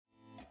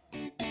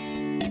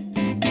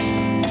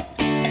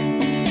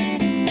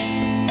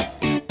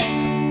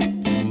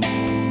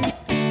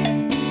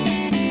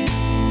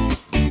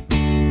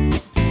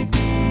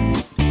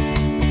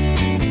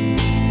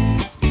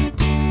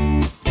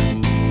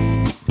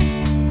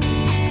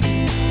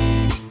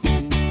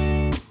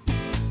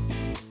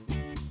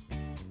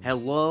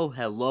Hello,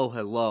 hello,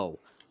 hello.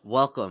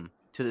 Welcome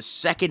to the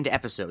second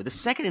episode, the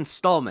second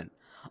installment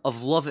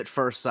of Love at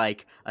First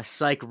Psych, a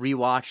Psych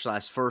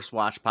rewatch / first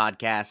watch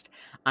podcast.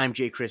 I'm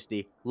Jay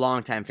Christie,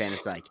 longtime fan of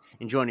Psych,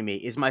 and joining me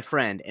is my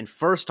friend and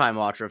first time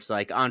watcher of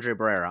Psych, Andre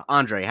Barrera.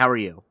 Andre, how are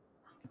you?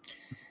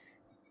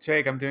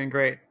 Jake, I'm doing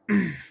great.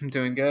 I'm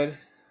doing good.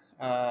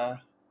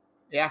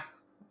 Yeah,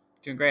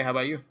 doing great. How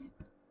about you?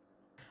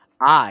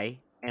 I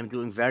am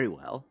doing very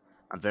well.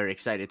 I'm very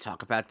excited to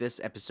talk about this,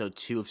 episode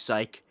 2 of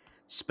Psych,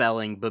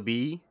 spelling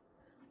baby.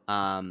 Is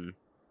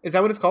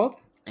that what it's called?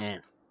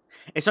 And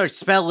it's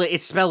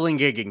spelling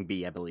gigging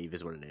bee, I believe,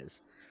 is what it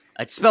is.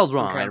 It's spelled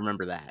wrong. I Okay.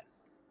 remember that.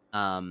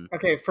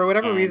 Okay, for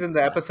whatever And reason,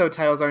 the yeah, episode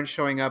titles aren't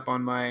showing up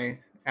on my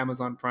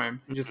Amazon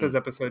Prime. It just mm-mm. says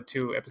episode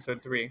 2,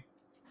 episode 3.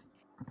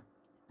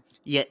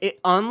 Yeah.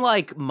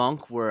 Unlike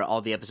Monk, where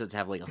all the episodes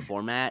have like a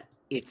format,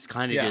 it's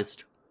kind of Yeah.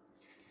 just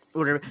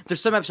whatever.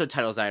 There's some episode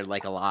titles that I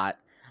like a lot.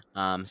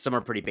 Some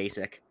are pretty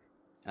basic.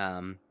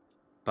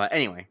 But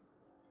anyway,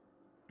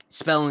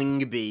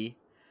 spelling bee.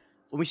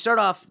 When we start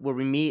off, where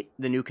we meet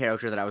the new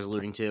character that I was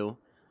alluding to,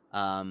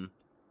 a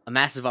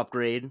massive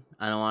upgrade.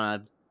 I don't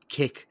want to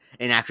kick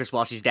an actress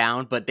while she's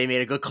down, but they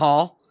made a good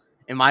call,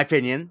 in my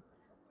opinion.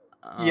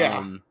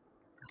 Yeah.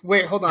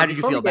 Wait, hold on. How did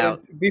you feel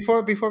about?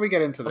 Before we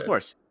get into Of this,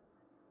 course.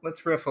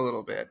 let's riff a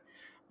little bit.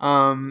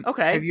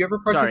 Okay. Have you ever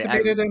Sorry,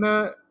 participated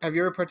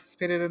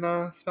in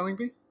a spelling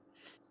bee?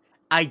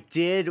 I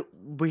did.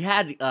 We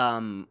had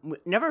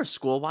never a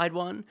school wide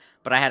one,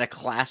 but I had a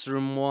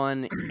classroom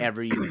one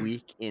every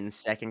week in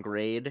second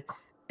grade,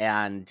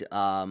 and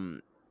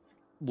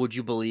would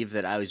you believe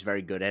that I was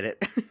very good at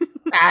it?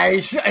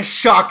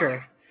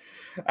 Shocker!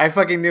 I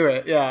fucking knew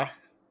it. Yeah.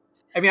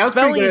 I mean, I was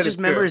pretty Spelling good is at just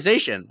it too.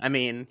 memorization. I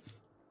mean,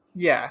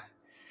 Yeah.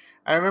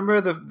 I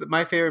remember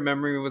my favorite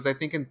memory was, I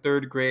think, in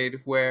third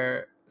grade,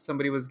 where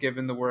somebody was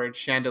given the word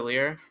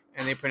chandelier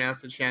and they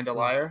pronounced it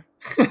chandelier,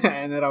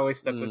 and it always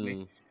stuck with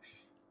me.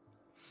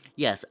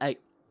 Yes, the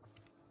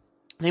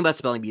thing about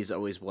spelling bees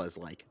always was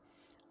like,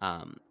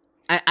 I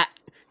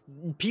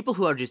people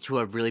who are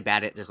really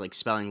bad at just like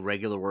spelling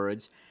regular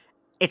words.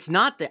 It's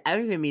not that I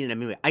don't even mean it in a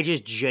mean way. I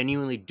just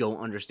genuinely don't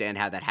understand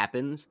how that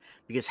happens,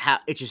 because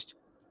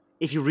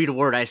if you read a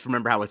word, I just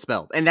remember how it's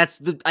spelled, and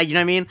that's you know what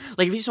I mean.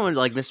 Like if you see someone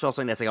like misspell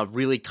something that's like a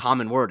really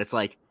common word, it's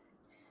like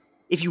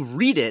if you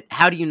read it,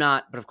 how do you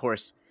not? But of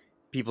course,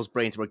 people's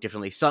brains work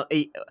differently. So,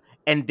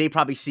 and they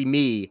probably see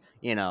me,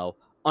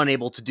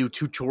 unable to do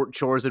two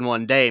chores in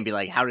one day, and be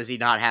like, how does he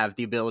not have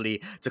the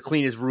ability to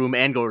clean his room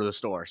and go to the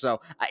store? So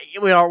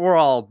we're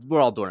all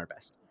doing our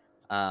best.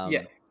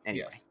 Yes.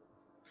 Anyway,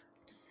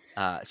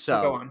 Yes. So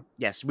go so on.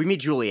 yes, we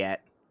meet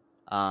Juliet,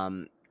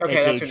 Okay,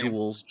 aka that's her name.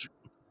 Jules.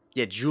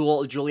 Yeah,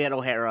 Juliet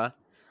O'Hara,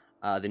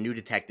 the new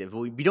detective.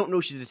 We don't know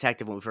she's a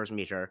detective when we first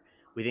meet her.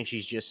 We think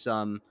she's just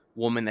some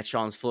woman that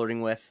Sean's flirting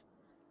with,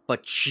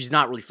 but she's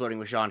not really flirting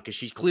with Sean because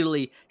she's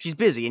busy,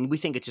 and we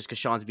think it's just because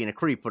Sean's being a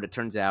creep, but it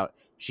turns out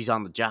she's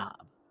on the job.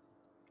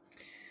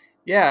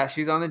 Yeah,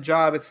 she's on the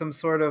job. It's some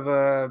sort of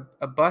a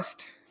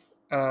bust,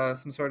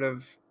 some sort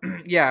of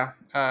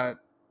stakeout,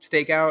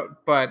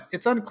 but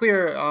it's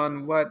unclear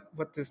on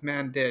what this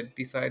man did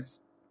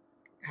besides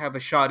have a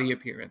shoddy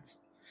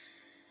appearance.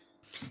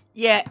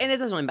 Yeah, and it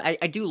doesn't really,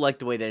 I do like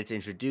the way that it's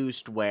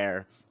introduced,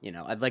 where,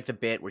 I like the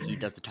bit where he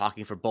does the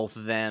talking for both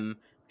of them,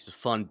 which is a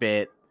fun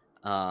bit.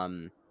 I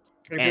do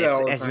And that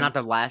all the it's time. not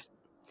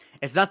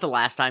the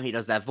last time he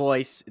does that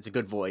voice. It's a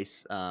good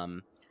voice.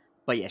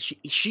 But yeah,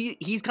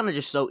 he's kind of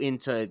just so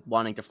into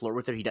wanting to flirt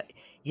with her.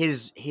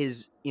 His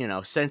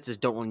senses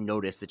don't really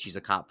notice that she's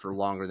a cop for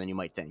longer than you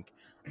might think.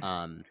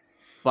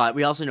 But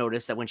we also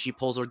notice that when she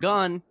pulls her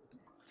gun,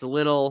 it's a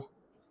little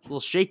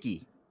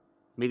shaky.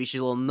 Maybe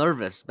she's a little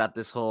nervous about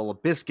this whole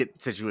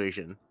biscuit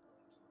situation.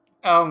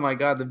 Oh my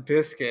god, the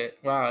biscuit!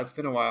 Wow, it's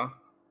been a while.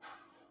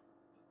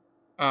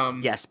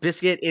 Yes,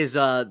 biscuit is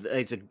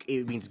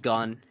it means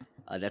gun.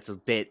 That's a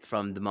bit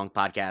from the Monk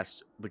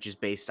podcast, which is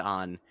based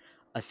on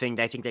a thing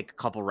that I think that a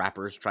couple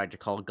rappers tried to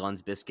call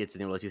guns biscuits in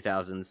the early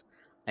 2000s,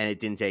 and it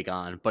didn't take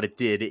on, but it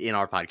did in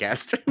our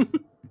podcast.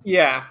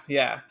 Yeah.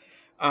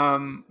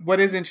 What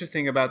is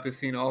interesting about this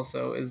scene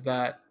also is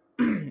that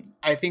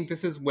I think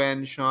this is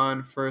when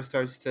Sean first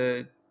starts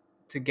to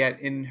get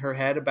in her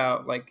head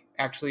about like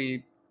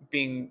actually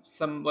being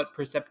somewhat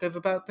perceptive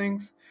about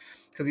things,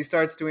 because he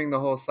starts doing the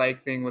whole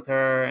psych thing with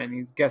her, and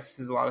he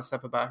guesses a lot of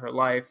stuff about her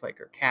life, like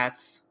her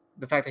cats,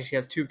 the fact that she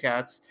has 2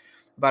 cats,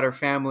 about her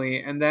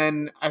family, and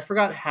then I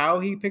forgot how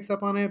he picks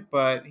up on it,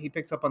 but he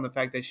picks up on the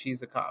fact that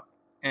she's a cop,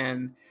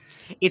 and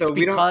It's so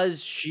we don't.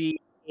 because she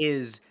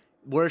is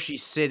where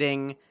she's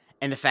sitting,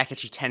 and the fact that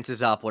she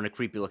tenses up when a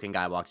creepy looking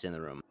guy walks in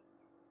the room.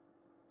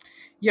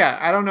 Yeah,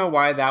 I don't know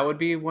why that would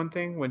be one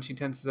thing when she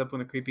tenses up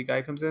when a creepy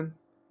guy comes in.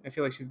 I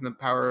feel like she's in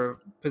the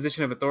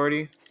position of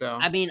authority. So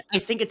I mean, I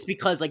think it's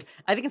because I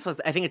think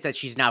it's that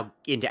she's now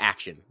into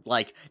action,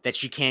 like that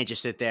she can't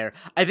just sit there.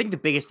 I think the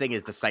biggest thing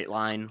is the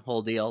sightline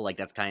whole deal. Like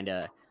that's kind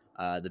of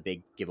the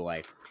big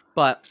giveaway.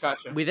 But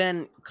gotcha. we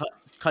then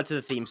cut to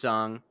the theme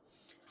song,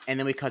 And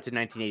then we cut to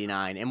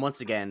 1989, and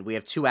once again, we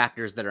have two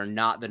actors that are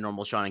not the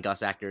normal Sean and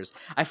Gus actors.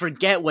 I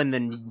forget when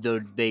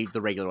the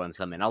regular ones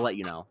come in. I'll let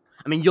you know.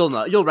 I mean,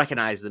 you'll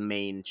recognize the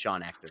main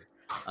Sean actor.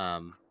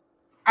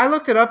 I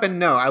looked it up, and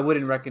no, I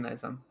wouldn't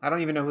recognize him. I don't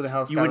even know who the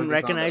hell You Skylar wouldn't Gisondo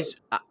recognize. is.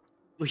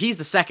 Well, he's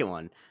the second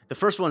one. The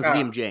first one's Oh,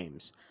 Liam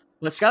James,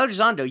 but Skylar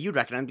Gisondo, you'd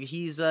recognize him.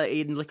 He's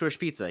in Licorice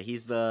Pizza.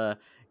 He's the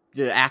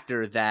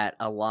actor that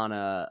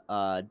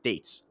Alana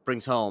dates,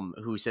 brings home,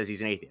 who says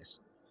he's an atheist.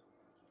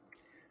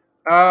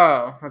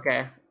 oh,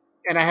 okay.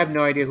 And I have Yeah.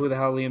 no idea who the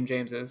hell Liam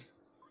James is.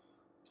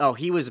 Oh,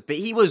 he was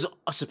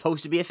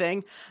supposed to be a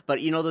thing,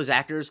 but you know those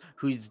actors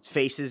whose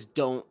faces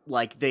don't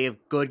like they have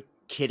good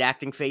kid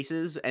acting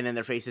faces, and then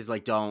their faces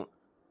like don't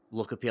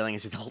look appealing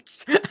as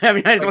adults. I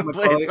mean, Like it's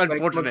Macaulay,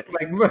 unfortunate.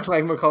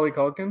 like Macaulay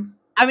Culkin.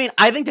 I mean,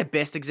 I think the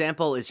best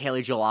example is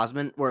Haley Joel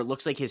Osment, where it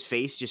looks like his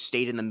face just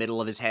stayed in the middle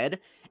of his head,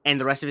 and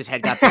the rest of his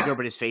head got bigger,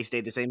 but his face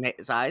stayed the same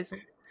size.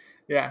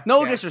 Yeah,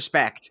 No yeah.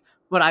 disrespect,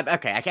 but I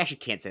actually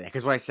can't say that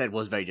because what I said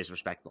was very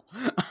disrespectful,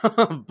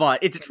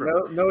 but it's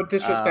true. No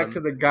disrespect to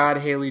the god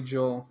Haley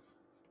Joel.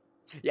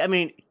 Yeah, I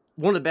mean,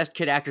 one of the best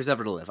kid actors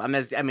ever to live. I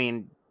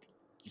mean,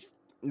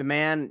 the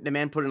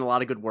man put in a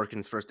lot of good work in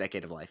his first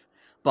decade of life.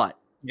 But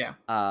Yeah,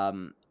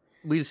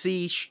 we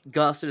see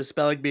Gus at a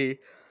spelling bee, and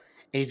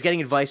he's getting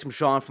advice from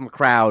Sean from a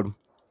crowd,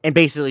 and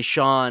basically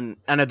Sean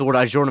and the word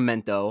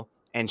aggiornamento,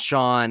 and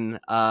Sean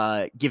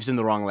gives him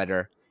the wrong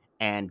letter,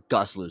 and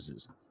Gus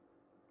loses.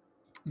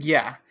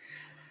 yeah.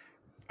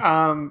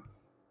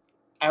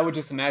 I would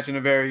just imagine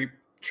a very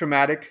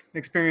traumatic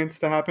experience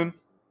to happen.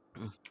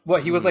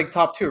 What, he was like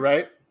top 2,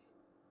 right?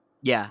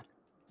 Yeah.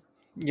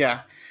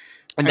 Yeah.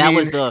 And I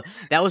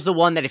that was the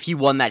one that if he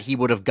won that, he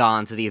would have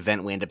gone to the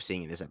event we end up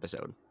seeing in this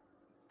episode.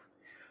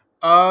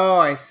 Oh,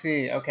 I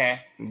see. Okay.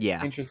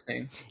 Yeah.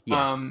 Interesting.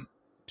 Yeah.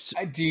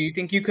 Do you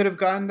think you could have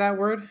gotten that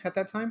word at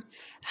that time?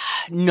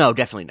 No,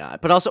 definitely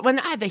not. But also, when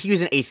he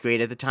was in 8th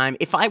grade at the time,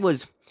 if I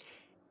was,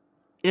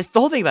 the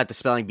whole thing about the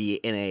spelling bee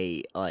in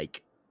a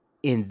like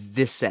in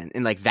this sense,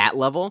 in like that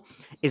level,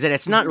 is that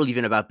it's not really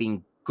even about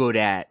being good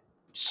at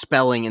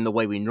spelling in the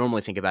way we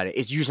normally think about it.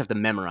 It's you just have to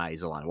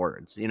memorize a lot of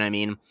words. You know what I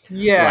mean?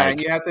 Yeah, Like,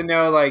 and you have to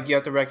know, like, you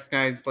have to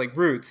recognize like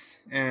roots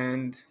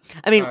and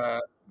I mean,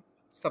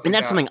 stuff and like that's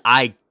that. something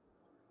I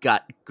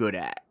got good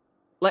at.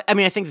 Like, I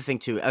mean, I think the thing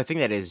too, I think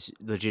that is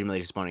legitimately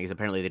disappointing is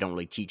apparently they don't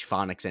really teach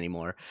phonics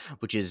anymore,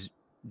 which is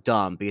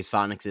dumb because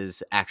phonics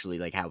is actually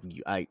like how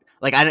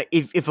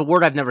if a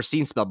word I've never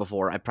seen spelled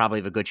before, I probably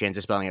have a good chance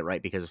of spelling it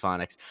right because of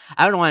phonics.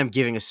 I don't know why I'm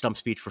giving a stump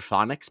speech for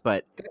phonics,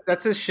 but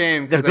That's a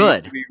shame they're because I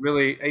used good.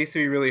 to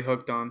be really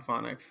hooked on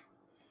phonics.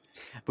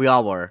 We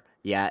all were.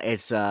 Yeah,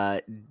 it's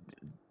I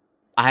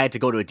had to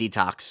go to a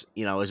detox.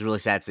 You know, it was a really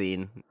sad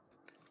scene.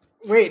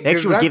 Wait, They does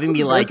actually were that giving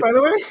still me exist, like by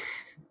the way?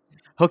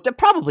 hooked up.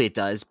 Probably it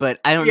does, but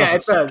I don't know if Yeah,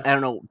 it does. I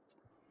don't know.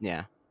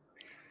 Yeah.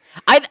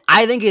 I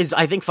think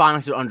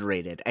phonics are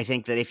underrated. I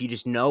think that if you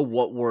just know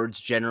what words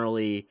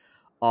generally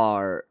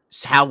are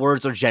how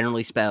words are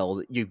generally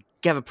spelled, you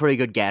have a pretty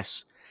good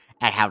guess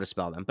at how to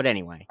spell them. But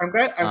anyway, I'm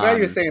glad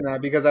you're saying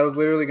that because I was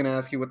literally going to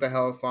ask you what the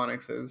hell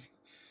phonics is.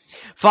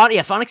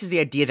 phonics is the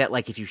idea that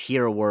like if you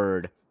hear a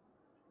word,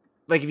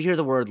 like if you hear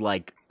the word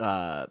like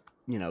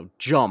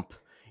jump,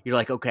 you're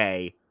like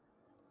okay,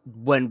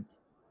 when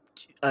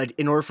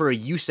in order for a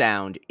U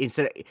sound,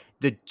 instead of,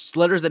 the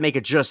letters that make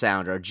a J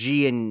sound are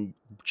G and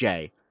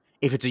J.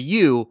 If it's a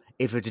U,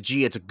 if it's a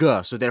G, it's a G.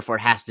 So therefore,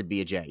 it has to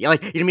be a J. Yeah,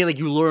 like you know what I mean. Like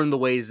you learn the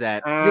ways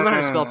that you learn how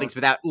to spell things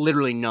without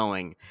literally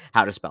knowing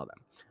how to spell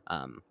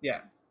them.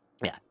 Yeah.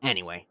 Yeah.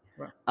 Anyway,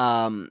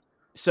 Right.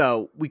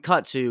 so we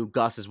cut to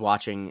Gus is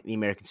watching the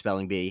American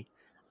Spelling Bee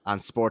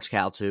on Sports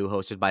Cal 2,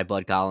 hosted by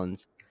Bud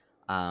Collins,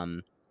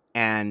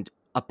 and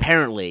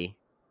apparently,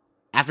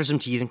 after some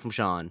teasing from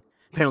Sean,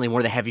 apparently one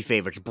of the heavy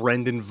favorites,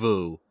 Brendan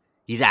Vu,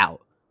 he's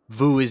out.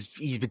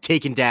 He's been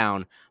taken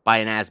down by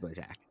an asthma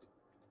attack.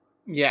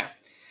 Yeah.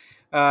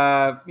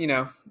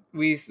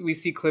 We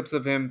see clips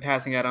of him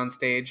passing out on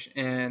stage,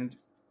 and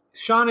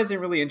Sean isn't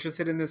really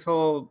interested in this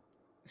whole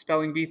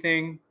spelling bee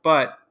thing,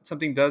 but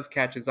something does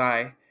catch his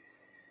eye.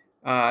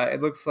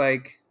 It looks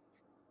like,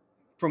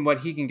 from what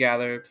he can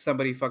gather,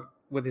 somebody fucked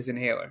with his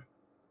inhaler.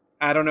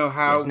 I don't know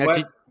Yes. Now,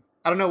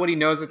 I don't know what he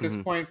knows at this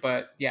mhm. point,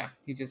 but yeah,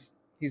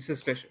 he's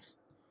suspicious.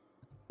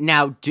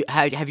 Now,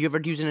 have you ever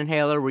used an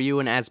inhaler? Were you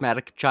an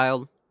asthmatic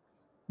child?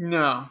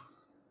 No.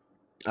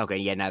 Okay,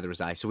 yeah, neither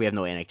was I. So we have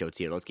no anecdotes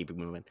here. Let's keep it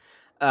moving.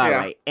 All Yeah.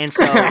 right, and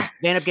so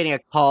they end up getting a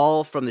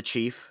call from the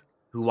chief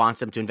who wants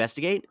them to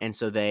investigate, and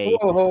so they,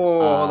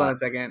 Hold on a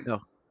second.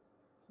 oh,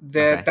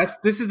 okay.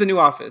 This is the new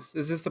office.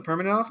 Is this the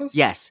permanent office?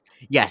 Yes,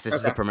 this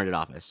is the Okay, permanent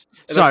office.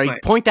 that's Sorry, nice.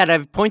 point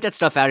that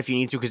stuff out if you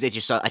need to, because it's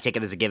just I take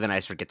it as a given. I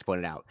just forget to point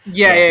it out. Yeah,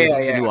 Yes, yeah, this yeah,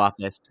 is the yeah. new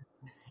office.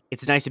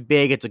 It's nice and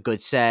big. It's a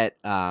good set.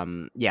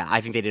 Yeah,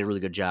 I think they did a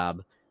really good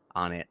job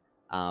on it.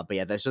 But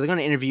yeah, so they're going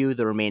to interview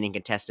the remaining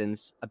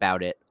contestants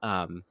about it.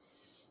 43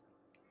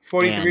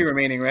 And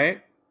remaining,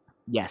 right?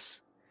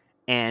 yes,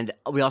 and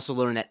we also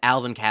learned that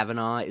Alvin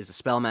Kavanaugh is the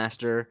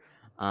spellmaster.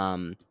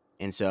 And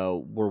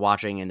so we're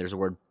watching, and there's a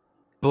word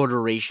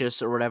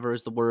butteracious or whatever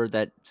is the word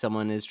that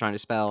someone is trying to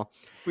spell.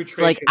 It's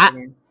like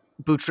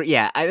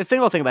Butracious, I think.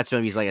 the thing about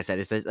spelling bees, like I said,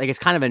 is that, like, it's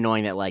kind of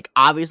annoying that, like,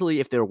 obviously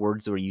if there were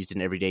words that were used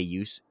in everyday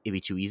use, it'd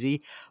be too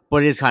easy.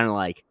 But it is kind of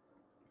like,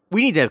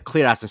 we need to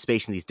clear out some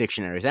space in these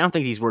dictionaries. I don't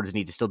think these words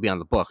need to still be on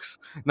the books.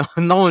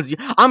 No one's.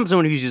 I'm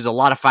someone who uses a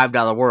lot of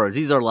 $5 words.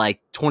 These are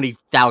like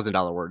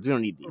 $20,000 words. We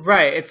don't need these.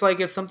 Right. It's like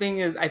if something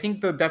is, I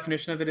think the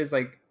definition of it is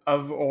like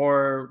of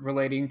or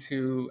relating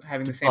to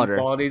having the same Butter.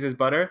 qualities as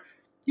butter.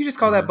 You just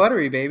call that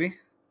buttery, baby.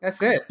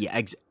 That's it.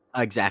 Yeah,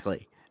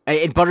 exactly.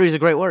 And buttery is a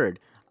great word.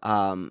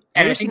 And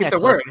I think it's a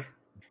word. Have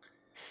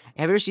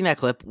you ever seen that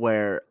clip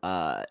where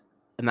I'm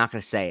not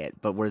going to say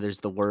it, but where there's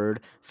the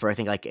word for, I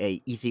think, like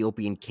a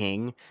Ethiopian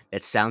king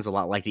that sounds a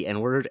lot like the N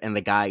word, and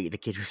the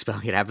kid who's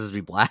spelling it happens to be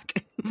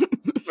black.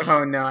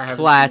 Oh no, I haven't.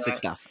 Classic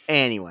stuff.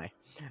 Anyway,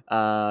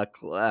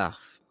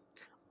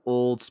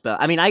 old spell.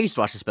 I mean, I used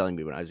to watch the spelling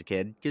bee when I was a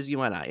kid because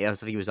why not? Yeah, I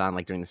think he was on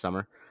like during the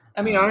summer.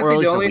 I mean,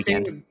 honestly,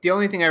 the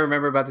only thing I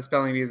remember about the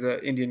spelling bee is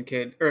the Indian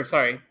kid, or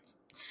sorry,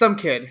 some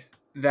kid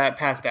that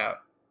passed out.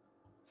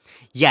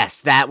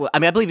 Yes, I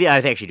mean, I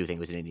actually do think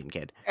it was an Indian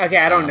kid. Okay,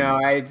 I don't know.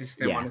 I just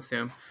didn't want to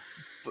assume.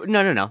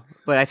 No.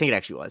 But I think it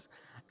actually was.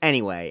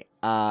 Anyway,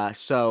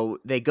 so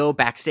they go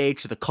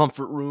backstage to the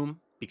comfort room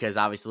because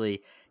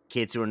obviously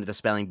kids who are into the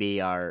spelling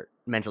bee are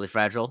mentally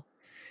fragile.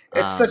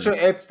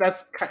 It's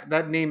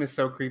that name is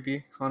so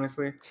creepy,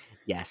 honestly.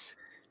 Yes.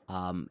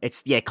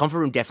 Comfort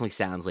room definitely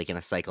sounds like in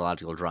a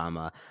psychological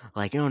drama.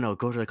 Like, no,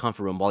 go to the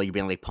comfort room while you're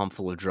being like pumped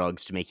full of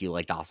drugs to make you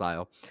like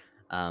docile.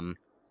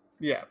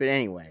 Yeah. But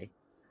anyway,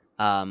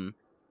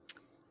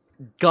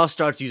 Gus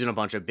starts using a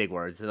bunch of big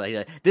words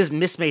like this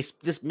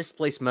misplaced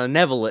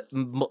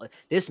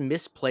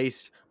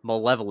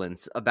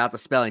malevolence about the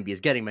spelling bee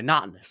is getting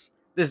monotonous.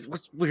 This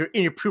what's your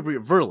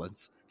inappropriate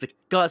virulence. It's like,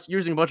 Gus, you're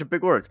using a bunch of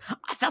big words.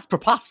 That's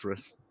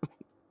preposterous.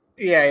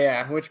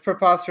 Yeah. Which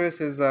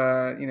preposterous is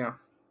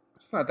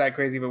it's not that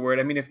crazy of a word.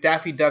 I mean, if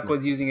Daffy Duck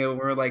was using it when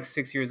we were like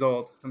 6 years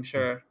old, I'm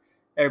sure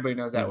everybody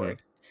knows that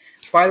word.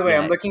 By the way,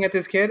 I'm looking at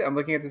this kid.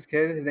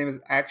 His name is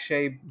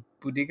Akshay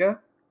Budiga.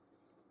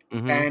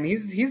 And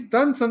he's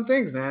done some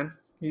things, man.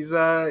 He's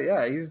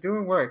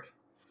doing work.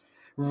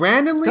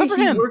 Randomly,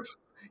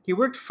 he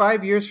worked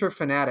 5 years for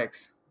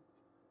Fanatics.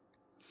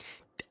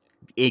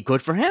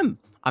 Good for him.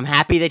 I'm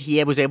happy that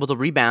he was able to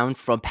rebound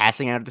from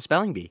passing out of the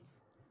spelling bee.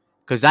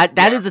 Because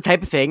that is the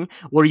type of thing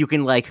where you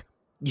can, like,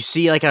 you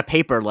see, like, a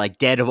paper, like,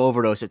 dead of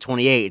overdose at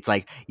 28. It's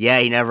like, yeah,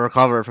 he never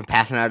recovered from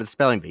passing out of the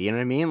spelling bee. You know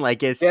what I mean?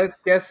 Like, it's... Guess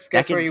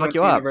where he went to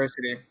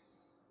university.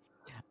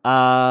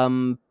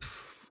 I'm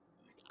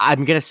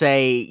going to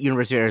say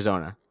University of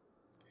Arizona.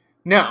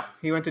 No,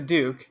 he went to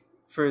Duke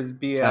for his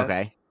BS.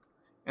 Okay.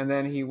 And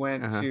then he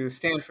went to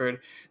Stanford.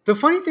 The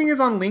funny thing is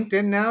on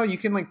LinkedIn now, you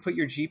can, like, put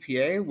your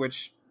GPA,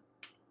 which...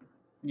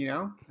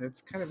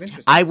 it's kind of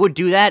interesting. I would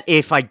do that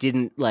if I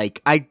didn't,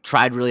 like, I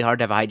tried really hard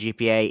to have a high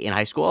GPA in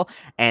high school,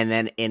 and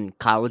then in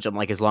college, I'm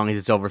like, as long as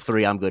it's over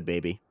 3, I'm good,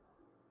 baby.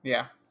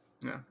 Yeah.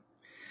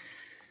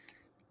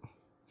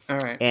 All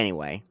right.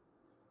 Anyway,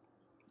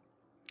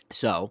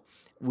 so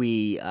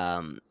they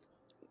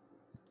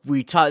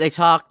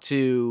talk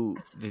to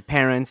the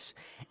parents,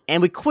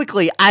 and we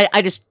quickly,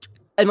 I just,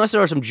 unless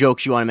there are some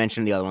jokes you want to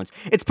mention in the other ones,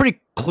 it's pretty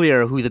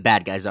clear who the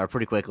bad guys are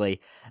pretty quickly.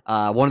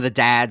 One of the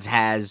dads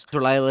has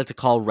what I like to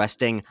call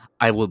resting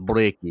 "I will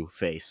break you"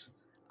 face.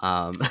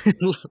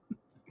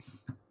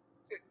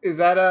 Is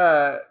that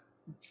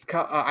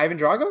Ivan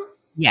Drago?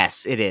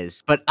 Yes, it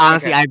is. But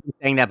honestly, I've been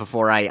saying that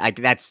before.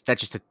 That's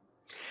just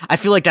I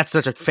feel like that's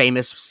such a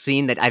famous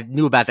scene that I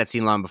knew about that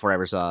scene long before I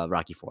ever saw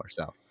Rocky IV.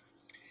 So.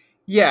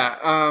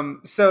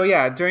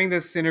 Yeah. During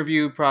this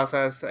interview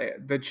process,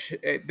 they're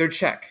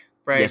Czech,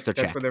 right? Yes, they're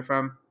Czech. That's where they're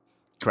from.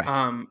 Correct.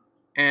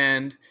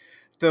 And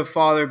the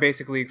father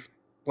basically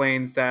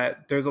explains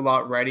that there's a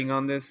lot riding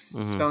on this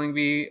spelling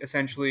bee.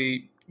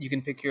 Essentially, you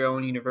can pick your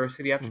own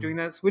university after doing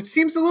this, which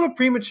seems a little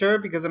premature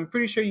because I'm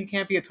pretty sure you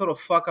can't be a total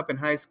fuck up in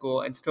high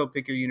school and still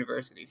pick your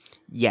university.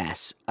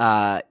 Yes.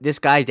 This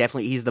guy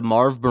he's the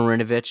Marv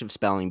Marinovich of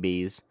spelling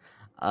bees.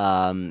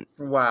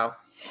 Wow.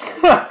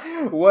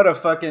 What a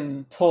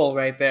fucking pull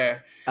right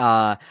there.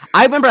 I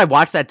remember I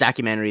watched that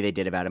documentary they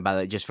did about him. By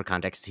the way, just for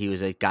context, he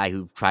was a guy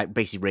who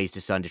basically raised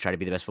his son to try to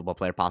be the best football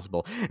player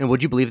possible. And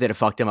would you believe that it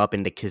fucked him up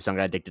and his son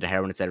got addicted to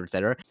heroin, et cetera, et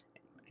cetera?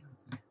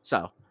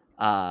 So,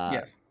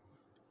 yes.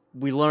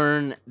 We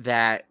learn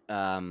that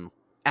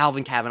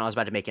Alvin Kavanaugh is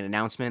about to make an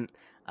announcement.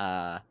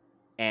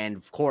 And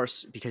of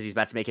course, because he's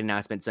about to make an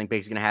announcement, something big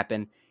is going to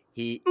happen.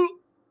 He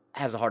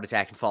has a heart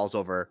attack and falls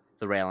over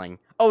the railing.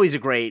 Always a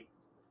great...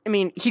 I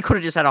mean, he could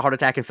have just had a heart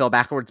attack and fell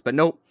backwards, but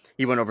nope,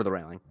 he went over the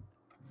railing.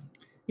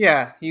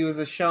 Yeah, he was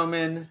a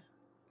showman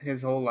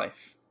his whole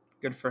life.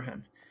 Good for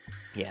him.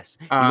 Yes.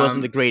 He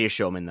wasn't the greatest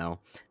showman, though.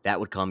 That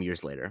would come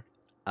years later.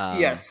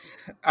 Yes.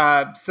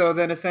 So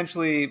then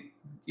essentially,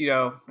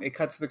 it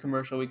cuts to the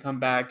commercial. We come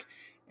back,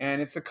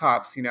 and it's the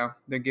cops.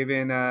 They're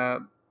giving...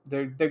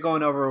 They're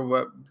going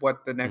over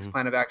what the next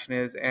plan of action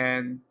is,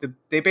 and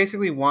they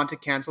basically want to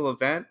cancel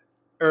event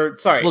or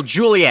sorry, Well,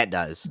 Juliet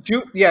does.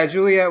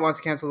 Juliet wants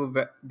to cancel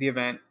the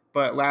event,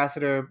 but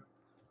Lassiter,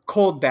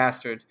 cold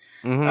bastard,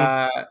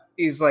 Mm-hmm.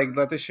 is like,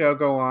 let the show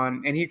go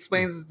on, and he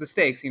explains the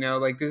stakes.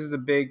 Like this is a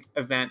big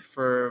event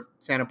for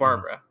Santa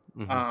Barbara,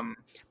 Mm-hmm.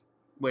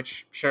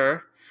 which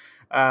sure,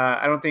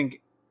 I don't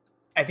think.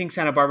 I think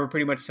Santa Barbara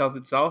pretty much sells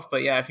itself,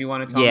 but yeah, if you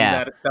want to tell me Yeah.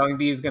 that a spelling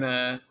bee is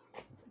gonna,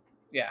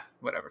 yeah,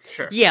 whatever,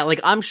 sure. Yeah,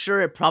 like I'm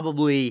sure it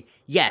probably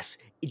yes.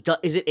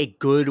 Is it a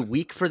good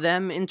week for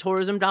them in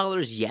tourism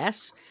dollars?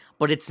 Yes,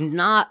 but it's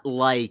not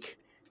like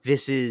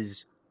this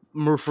is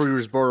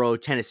Murfreesboro,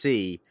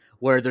 Tennessee,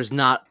 where there's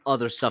not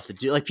other stuff to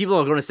do. Like people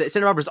are going to say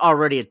Santa Barbara's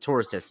already a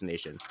tourist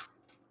destination.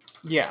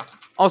 Yeah.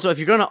 Also, if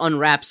you're going to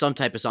unwrap some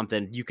type of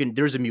something, you can.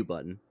 There's a mute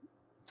button.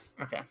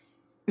 Okay.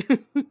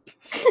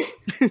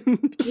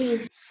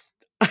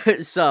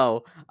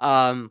 So,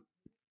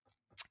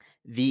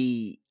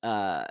 the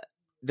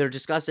they're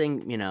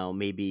discussing,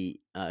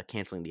 maybe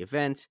canceling the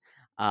event.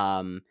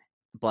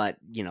 But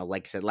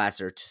like I said,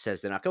 Lasser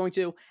says they're not going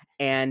to.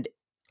 And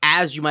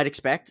as you might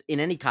expect in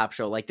any cop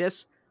show like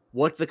this,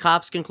 what's the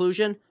cop's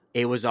conclusion?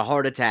 It was a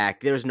heart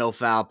attack. There's no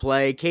foul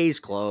play. Case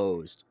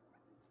closed.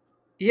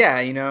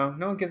 Yeah, no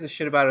one gives a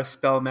shit about a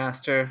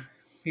spellmaster.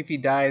 If he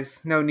dies,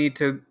 no need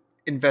to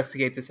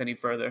investigate this any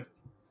further.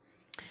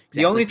 The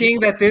Exactly. only thing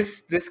that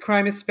this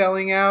crime is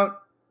spelling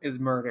out is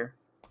murder.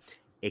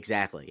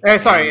 Exactly.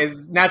 Sorry, And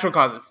is natural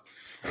causes.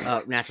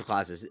 natural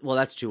causes. Well,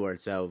 that's 2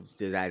 words, so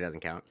that doesn't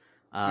count.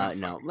 Oh,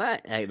 No, fuck.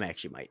 that I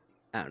actually might.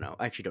 I don't know.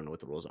 I actually don't know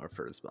what the rules are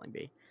for the spelling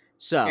bee.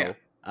 Yeah.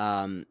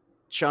 So,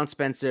 Sean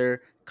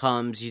Spencer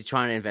comes. He's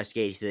trying to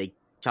investigate. He's like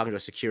talking to a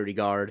security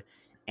guard,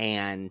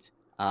 and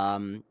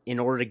in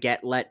order to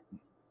get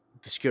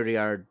the security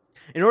guard,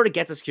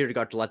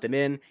 to let them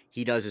in,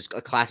 he does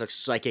a classic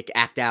psychic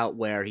act out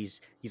where he's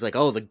like,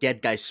 "Oh, the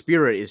dead guy's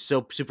spirit is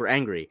so super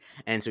angry,"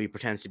 and so he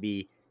pretends to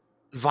be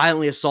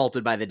violently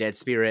assaulted by the dead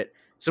spirit.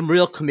 Some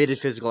real committed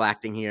physical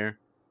acting here.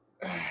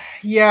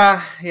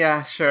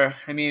 Yeah, sure.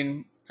 I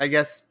mean, I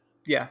guess,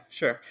 yeah,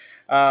 sure.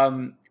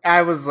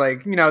 I was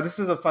like, this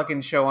is a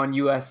fucking show on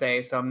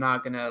USA, so I'm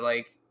not gonna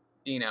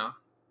you know,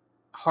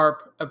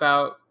 harp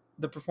about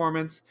the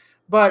performance.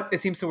 But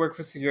it seems to work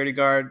for security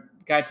guard.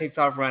 Guy takes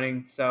off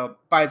running, so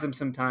buys him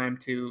some time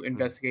to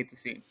investigate the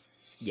scene.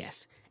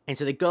 Yes. And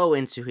so they go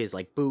into his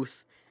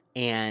booth,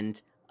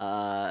 and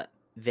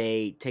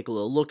they take a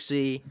little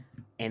look-see,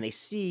 and they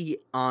see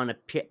on a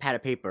pad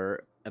of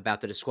paper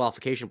about the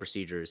disqualification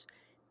procedures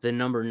the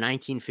number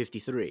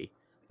 1953.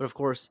 But of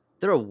course,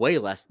 there are way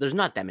less. There's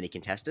not that many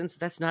contestants.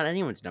 That's not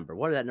anyone's number.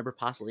 What did that number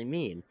possibly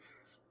mean?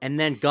 And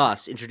then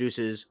Gus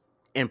introduces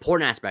an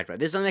important aspect, right?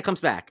 This is something that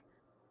comes back.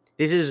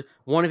 This is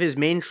one of his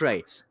main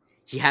traits.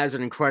 He has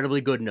an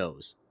incredibly good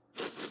nose.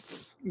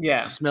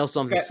 Yeah. He smells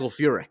something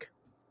sulfuric.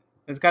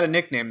 It's got a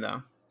nickname,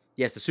 though.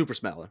 Yes, the super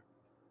smeller.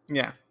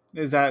 Yeah.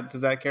 Does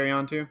that carry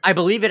on too? I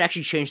believe it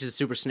actually changed to the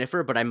super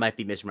sniffer, but I might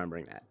be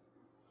misremembering that.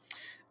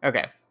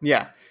 Okay.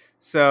 Yeah.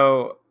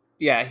 So,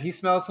 yeah, he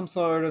smells some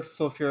sort of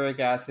sulfuric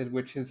acid,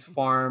 which his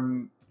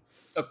farm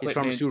equipment His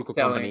pharmaceutical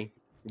selling. company.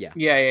 Yeah.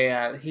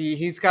 Yeah.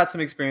 He's got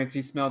some experience.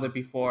 He smelled it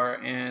before,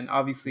 and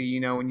obviously,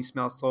 when you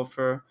smell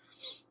sulfur,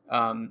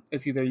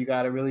 it's either you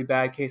got a really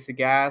bad case of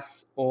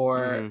gas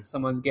or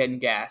someone's getting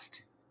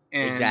gassed.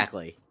 And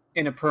exactly.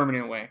 In a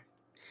permanent way.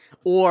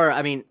 Or,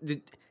 I mean,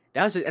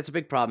 that's a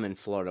big problem in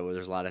Florida, where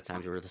there's a lot of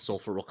times where the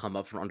sulfur will come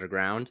up from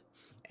underground,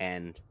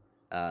 and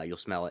you'll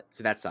smell it.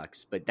 So that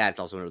sucks. But that's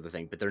also another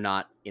thing. But they're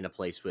not in a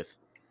place with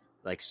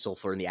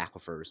sulfur in the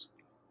aquifers.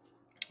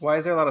 Why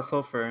is there a lot of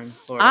sulfur in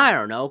Florida? I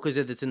don't know, because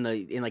it's in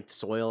the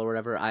soil or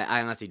whatever.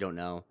 I honestly don't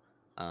know.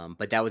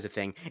 But that was a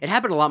thing. It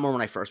happened a lot more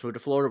when I first moved to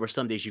Florida, where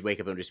some days you'd wake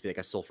up and just be like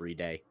a sulfury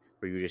day,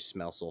 where you just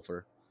smell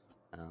sulfur.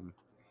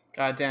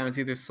 God damn, it's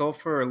either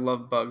sulfur or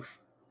love bugs.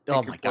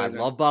 Oh my god,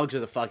 love bugs are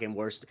the fucking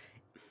worst.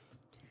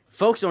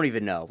 Folks don't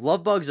even know.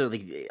 Love bugs are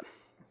You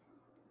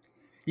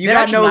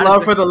got no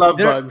love for the love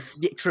bugs.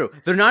 Yeah, true.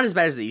 They're not as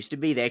bad as they used to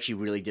be. They actually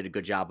really did a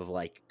good job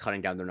of cutting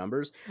down their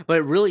numbers. But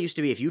it really used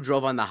to be, if you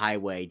drove on the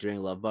highway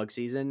during love bug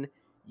season,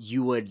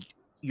 you'd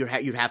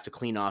have to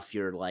clean off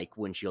your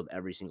windshield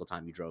every single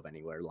time you drove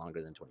anywhere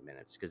longer than 20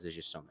 minutes, because there's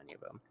just so many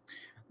of them.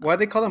 Why do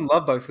they call them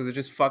love bugs? Because they're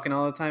just fucking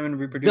all the time and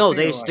reproducing? No,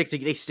 they stick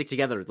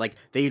together.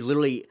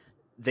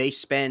 They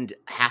spend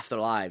half their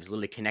lives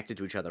literally connected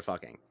to each other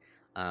fucking.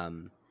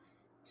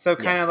 So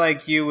kind of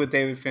like you with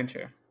David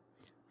Fincher.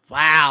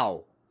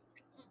 Wow.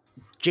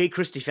 Jay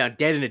Christie found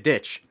dead in a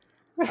ditch.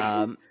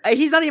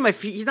 He's not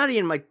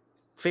even my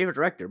favorite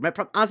director.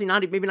 Honestly,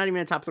 maybe not even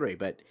in the top 3,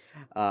 but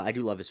I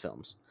do love his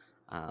films.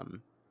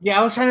 Yeah,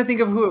 I was trying to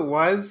think of who it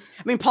was.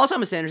 I mean, Paul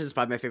Thomas Anderson is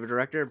probably my favorite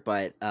director,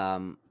 but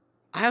I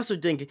also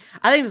think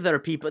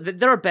that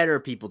there are better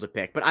people to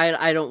pick, but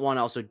I don't want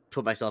to also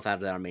put myself out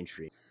of that on Main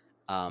Street.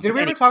 Did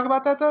we ever talk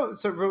about that though?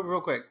 So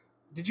real quick,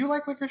 did you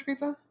like Licorice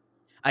Pizza?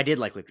 I did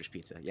like Licorice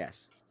Pizza.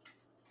 Yes.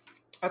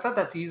 I thought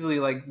that's easily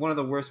one of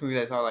the worst movies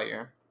I saw that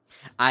year.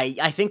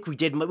 I think we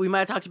might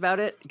have talked about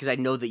it, because I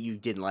know that you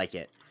didn't like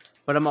it,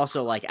 but I'm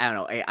also I don't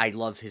know. I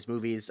love his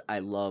movies. I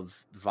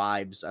love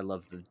vibes. I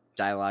love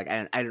dialogue.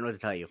 I don't know what to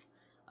tell you.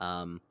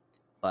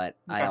 But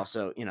I Okay.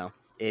 also,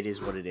 it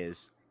is what it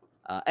is.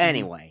 Hmm.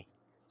 Anyway,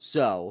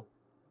 so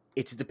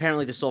it's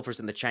apparently the sulfur's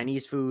in the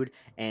Chinese food,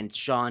 and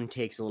Sean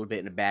takes a little bit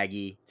in a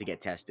baggie to get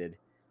tested.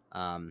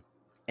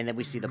 And then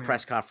we see the Man.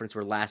 press conference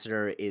where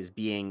Lassiter is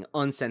being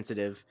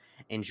unsensitive,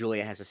 and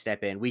Julia has to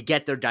step in. We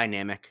get their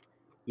dynamic,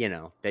 that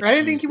I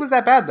didn't think she's he was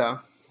that bad though.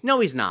 no,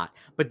 he's not.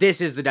 But this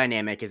is the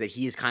dynamic: is that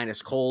he's kind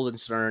of cold and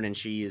stern, and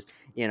she's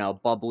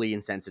bubbly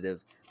and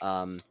sensitive.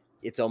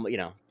 It's almost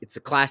it's a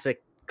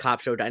classic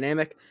cop show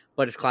dynamic,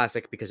 but it's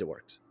classic because it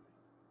works.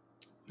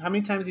 How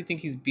many times do you think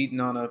he's beaten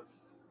on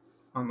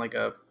like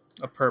a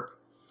perp?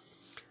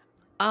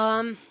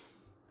 Um,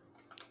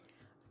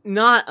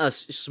 not a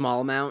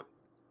small amount,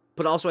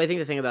 but also I think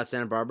the thing about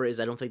Santa Barbara is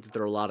I don't think that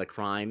there are a lot of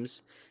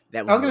crimes that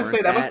I would was gonna say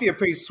warrant that must that. be a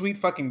pretty sweet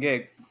fucking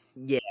gig.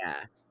 Yeah,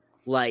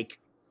 like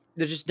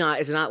there's just not.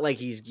 It's not like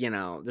he's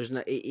there's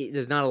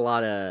not a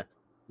lot of.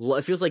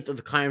 It feels like the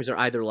crimes are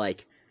either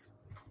like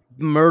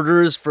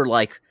murders for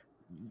like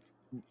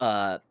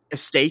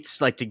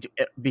estates, like to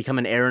become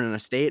an heir in an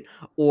estate,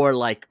 or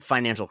like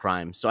financial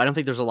crimes. So I don't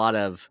think there's a lot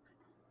of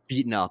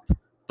beaten up,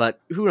 but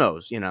who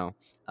knows? We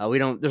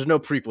don't. There's no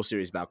prequel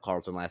series about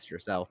Carlton last year,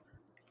 so.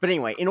 But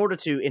anyway, in order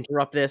to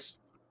interrupt this,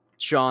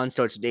 Sean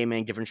starts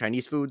naming different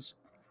Chinese foods,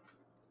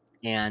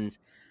 and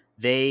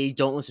they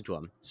don't listen to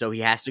him. So he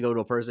has to go to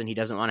a person he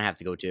doesn't want to have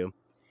to go to,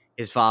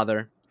 his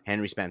father,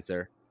 Henry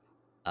Spencer,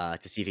 to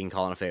see if he can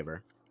call in a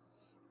favor.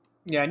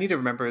 Yeah, I need to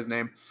remember his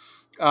name.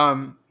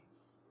 Um,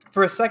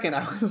 for a second,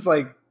 I was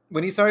like,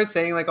 when he started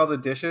saying like all the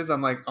dishes,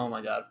 I'm like, oh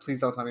my god, please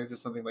don't tell me this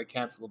is something like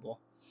cancelable.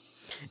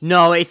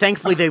 No,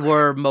 thankfully they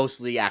were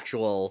mostly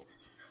actual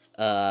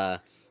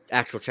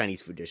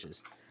Chinese food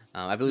dishes.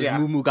 I believe it was Yeah,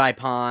 Moo Moo Gai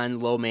Pan,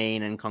 Lo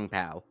Mein, and Kung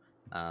Pao.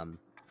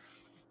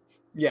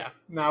 yeah.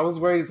 No, I was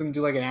worried he's gonna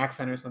do like an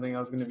accent or something. I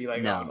was gonna be like,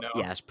 oh No, no.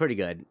 yeah, it's pretty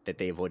good that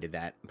they avoided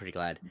that. I'm pretty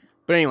glad.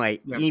 But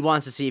anyway, Yeah, he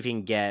wants to see if he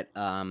can get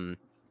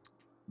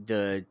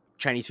the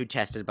Chinese food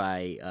tested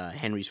by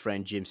Henry's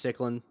friend Jim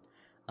Sicklin,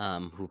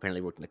 who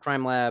apparently worked in the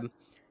crime lab,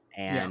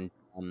 yeah.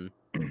 and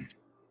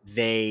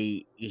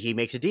he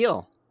makes a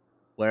deal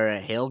where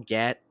he'll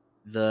get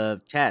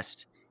the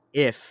test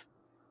if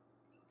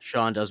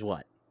Sean does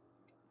what?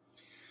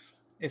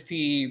 If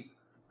he,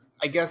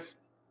 I guess,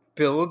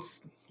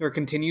 builds or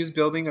continues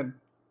building a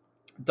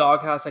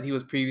doghouse that he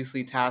was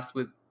previously tasked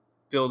with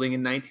building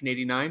in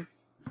 1989.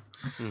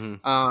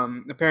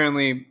 Mm-hmm.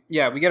 Apparently,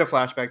 yeah, we get a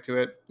flashback to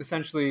it.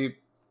 Essentially,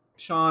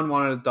 Sean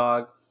wanted a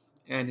dog,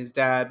 and his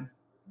dad,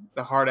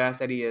 the hard ass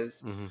that he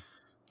is, Mm-hmm.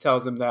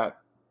 tells him that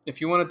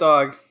if you want a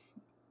dog,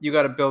 you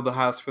got to build a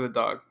house for the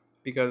dog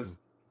because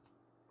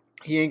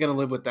he ain't gonna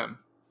live with them,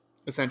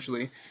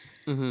 essentially.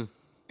 Mm-hmm.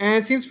 And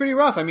it seems pretty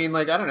rough. I mean,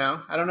 like I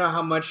don't know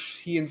how much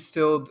he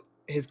instilled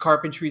his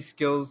carpentry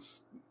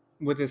skills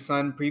with his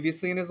son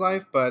previously in his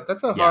life, but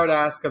that's a Yeah. hard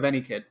ask of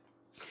any kid.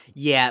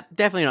 Yeah,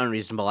 definitely an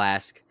unreasonable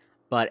ask.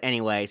 But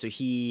anyway, so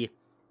he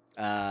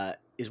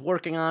is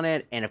working on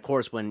it, and of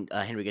course, when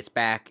Henry gets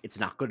back, it's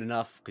not good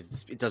enough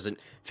because it doesn't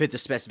fit the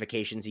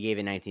specifications he gave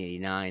in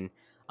 1989.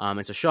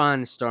 And so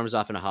Sean storms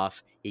off in a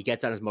huff. He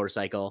gets on his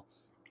motorcycle,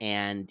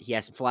 and he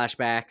has some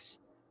flashbacks.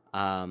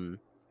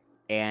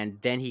 And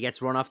then he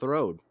gets run off the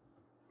road.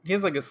 He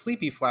has like a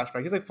sleepy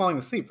flashback. He's like falling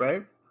asleep,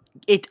 right?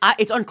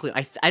 It's unclear.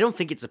 I don't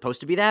think it's supposed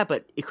to be that,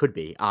 but it could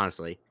be,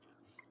 honestly.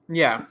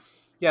 Yeah,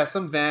 yeah.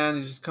 Some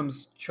van just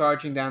comes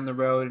charging down the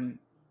road, and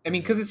I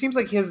mean, because it seems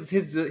like his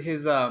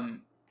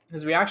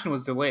reaction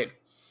was delayed.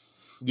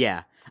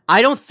 Yeah,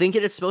 I don't think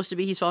it's supposed to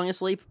be he's falling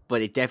asleep,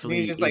 but it I think definitely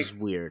he's just is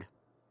like, weird.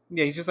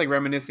 yeah, he's just like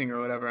reminiscing or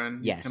whatever,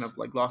 and he's kind Yes, of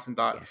like lost in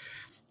thought. yes.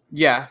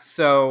 Yeah,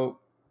 so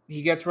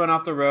he gets run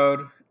off the road,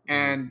 Mhm.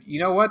 and you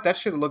know what? That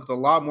should have looked a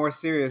lot more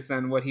serious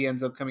than what he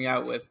ends up coming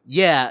out with.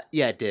 Yeah,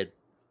 it did.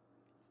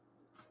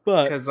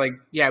 But Because, like,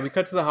 yeah, we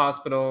cut to the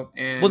hospital,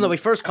 well, no, and we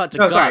first cut to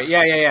no, sorry, Gus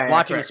yeah,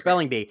 watching the correct.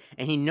 spelling bee,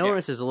 and he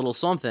notices a little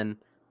something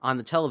on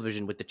the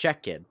television with the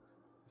Czech kid.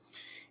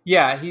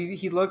 Yeah,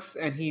 he looks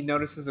and he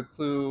notices a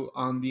clue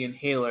on the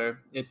inhaler.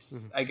 It's,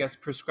 Mhm. I guess,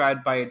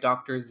 prescribed by a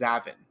Dr.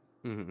 Zavin.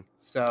 Mm-hmm.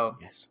 So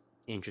Yes,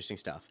 interesting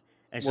stuff.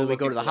 And so we'll we look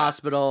go to the into that.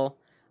 hospital.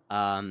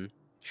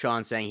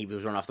 Sean saying he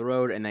was run off the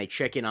road, and they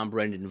check in on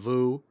Brendan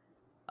Vu.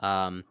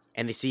 And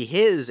they see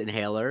his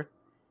inhaler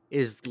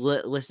is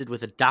listed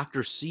with a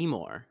Dr.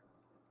 Seymour.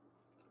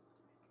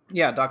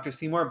 Yeah, Dr.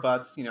 Seymour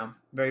Butts,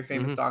 very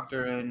famous Mm-hmm.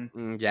 doctor in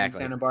Exactly.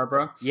 Santa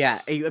Barbara.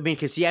 Yeah, I mean,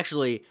 because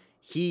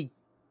he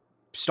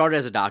started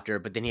as a doctor,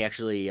 but then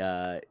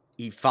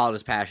he followed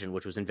his passion,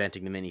 which was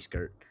inventing the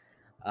miniskirt.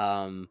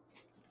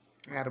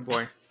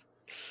 Attaboy.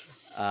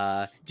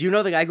 Do you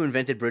know the guy who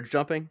invented bridge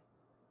jumping?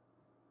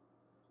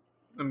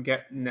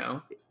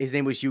 No. His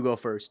name was Hugo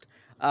First.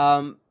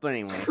 But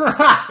anyway,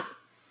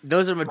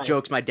 those are Nice.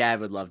 jokes my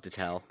dad would love to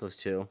tell. Those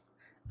two,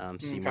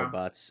 Seymour Okay.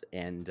 Butts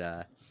and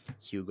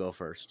Hugo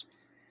First.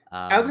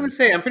 I was gonna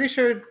say, I'm pretty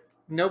sure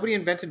nobody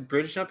invented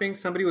bridge jumping.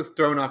 Somebody was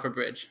thrown off a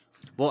bridge.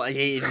 Well,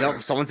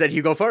 someone said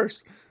Hugo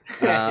First.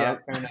 Yeah,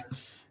 fair enough.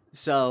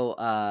 So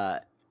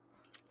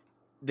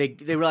they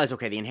realize,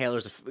 okay, the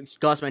inhalers.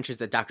 Gus mentions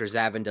that Dr.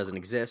 Zavin doesn't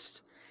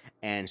exist,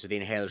 and so the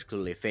inhaler's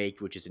clearly a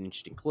fake, which is an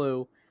interesting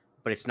clue,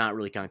 but it's not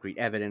really concrete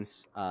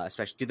evidence.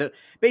 Especially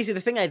basically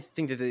the thing I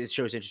think that this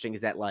show is interesting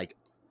is that like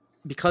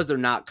because they're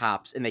not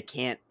cops and they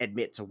can't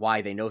admit to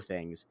why they know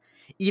things,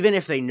 even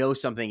if they know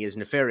something is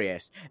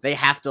nefarious, they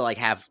have to like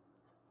have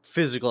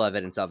physical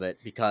evidence of it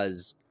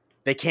because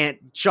they can't.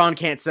 Sean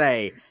can't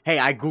say, "Hey,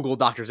 I googled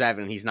Dr.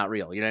 Zavin and he's not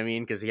real." You know what I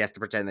mean? Because he has to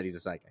pretend that he's a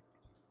psychic.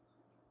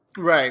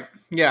 Right.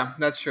 Yeah,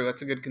 that's true.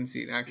 That's a good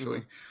conceit,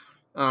 actually.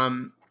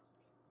 Um,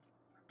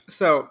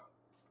 so,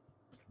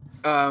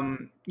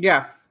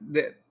 yeah.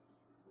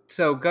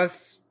 So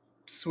Gus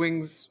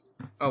swings.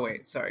 Oh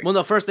wait, sorry. Well,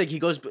 no. First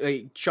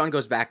thing, Sean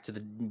goes back to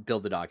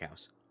build the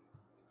doghouse.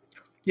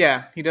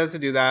 Yeah, he does to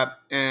do that,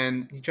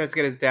 and he tries to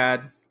get his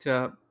dad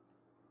to.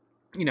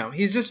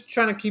 He's just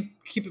trying to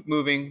keep it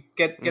moving,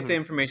 get the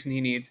information he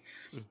needs,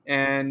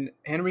 and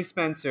Henry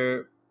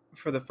Spencer,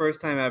 for the first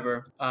time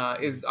ever,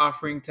 is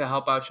offering to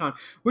help out Sean,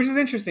 which is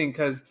interesting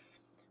because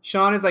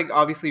Sean is like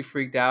obviously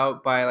freaked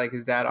out by like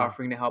his dad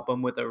offering to help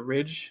him with a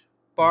ridge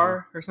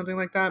bar or something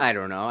like that. I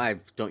don't know. I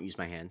don't use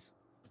my hands.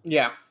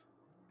 Yeah.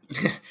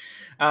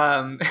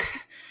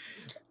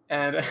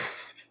 And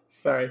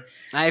sorry.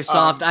 I have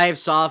soft.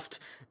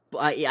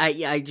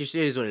 I just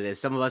it is what it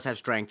is. Some of us have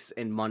strengths,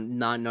 and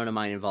none of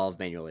mine involve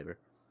manual labor.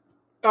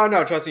 Oh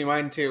no, trust me,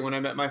 mine too. When I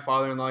met my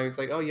father-in-law, he was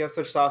like, "Oh, you have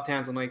such soft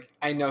hands." I'm like,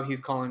 I know he's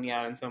calling me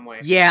out in some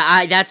way.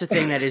 Yeah, that's a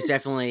thing that is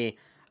definitely.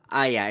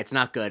 Yeah, it's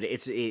not good.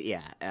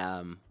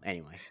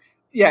 Anyway.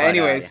 Yeah.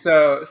 Anyway,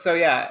 so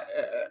yeah,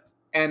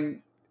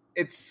 and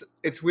it's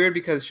weird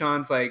because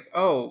Sean's like,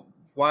 "Oh,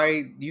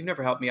 why you've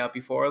never helped me out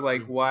before?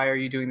 Like, why are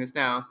you doing this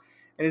now?"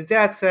 And his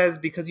dad says,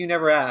 "Because you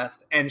never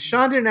asked." And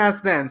Sean didn't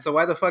ask then, so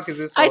why the fuck is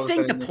this? I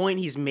think the point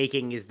he's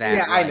making is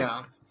that I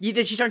know.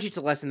 She's trying to teach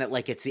the lesson that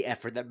like it's the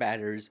effort that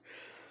matters,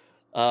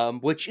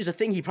 which is a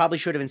thing he probably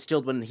should have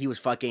instilled when he was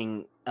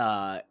fucking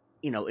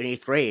in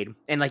 8th grade.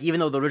 And like even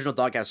though the original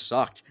Doghouse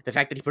sucked, the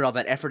fact that he put all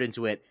that effort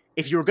into it,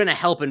 if you were gonna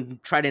help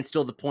and try to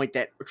instill the point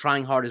that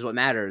trying hard is what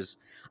matters,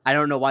 I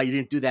don't know why you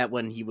didn't do that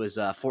when he was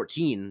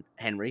 14,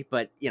 Henry.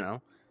 But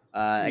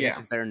I guess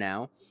it's better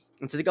now.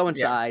 And so they go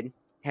inside. Yeah.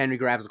 Henry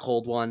grabs a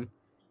cold one,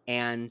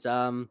 and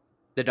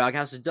the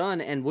doghouse is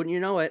done. And wouldn't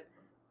you know it,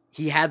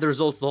 he had the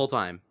results the whole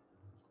time.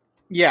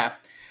 Yeah,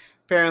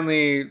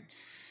 apparently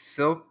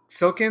Sicklin.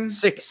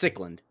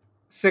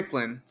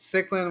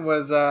 Sicklin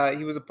was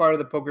he was a part of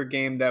the poker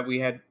game that we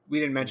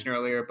didn't mention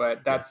earlier,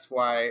 but that's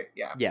why.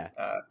 Yeah.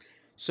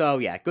 So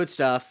yeah, good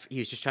stuff. He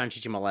was just trying to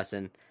teach him a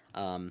lesson.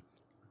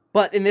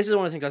 But and this is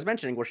one of the things I was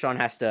mentioning, where Sean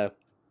has to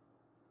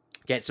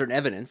get certain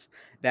evidence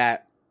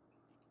that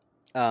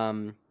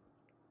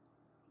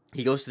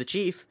he goes to the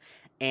chief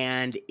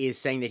and is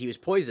saying that he was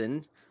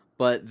poisoned,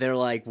 but they're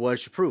like,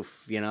 "What's your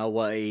proof?"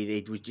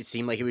 It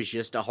seemed like it was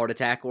just a heart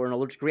attack or an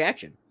allergic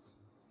reaction.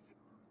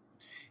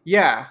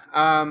 Yeah.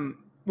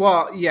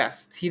 Well,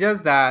 yes, he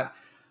does that,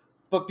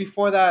 but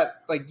before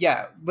that,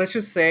 let's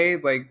just say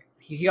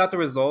he got the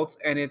results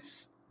and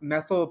it's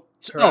methylparathion.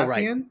 Oh,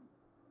 right.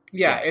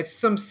 Yeah, yes. It's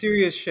some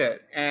serious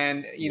shit,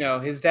 and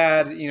his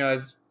dad,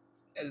 as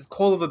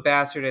cold of a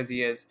bastard as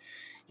he is,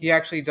 he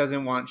actually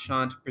doesn't want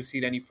Sean to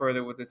proceed any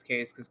further with this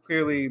case because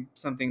clearly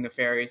something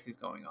nefarious is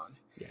going on.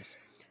 Yes.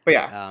 But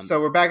yeah,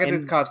 so we're back at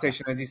the cop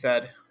station, as you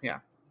said. Yeah.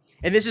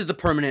 And this is the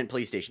permanent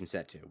police station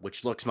set too,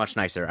 which looks much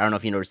nicer. I don't know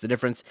if you noticed the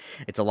difference.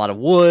 It's a lot of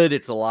wood.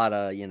 It's a lot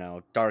of,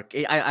 dark.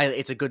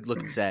 It's a good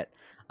looking set.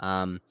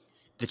 The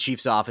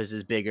chief's office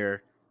is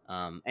bigger.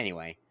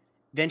 Anyway.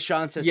 Then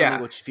Sean says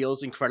something which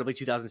feels incredibly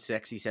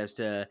 2006. He says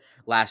to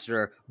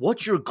Lassiter,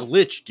 "What's your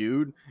glitch,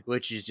 dude?"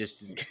 Which is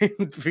just,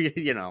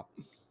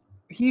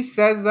 He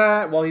says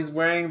that while he's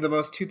wearing the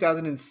most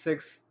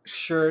 2006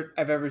 shirt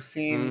I've ever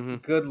seen. Mm-hmm.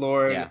 Good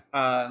Lord.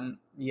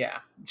 Yeah.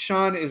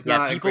 Sean is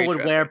not a great people would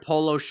dresser. Wear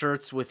polo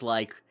shirts with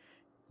like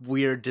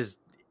weird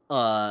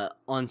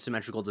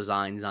unsymmetrical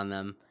designs on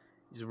them.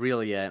 It's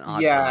really an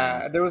odd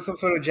time. There was some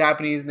sort of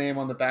Japanese name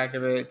on the back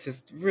of it.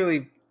 Just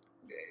really,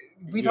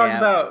 we talked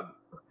about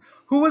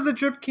who was the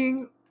Drip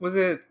King? Was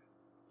it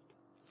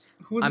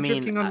Drip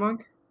King on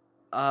Monk?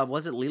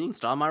 Was it Leland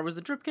Stottmeyer was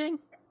the Drip King?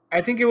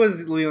 I think it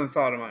was Leland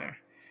Stottmeyer.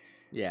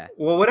 Yeah.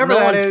 Well, whatever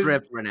that is.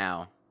 Drip for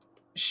now.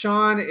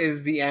 Sean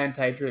is the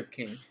anti-Drip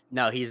King.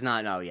 No, he's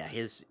not. No, yeah,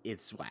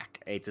 it's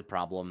whack. It's a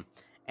problem,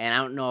 and I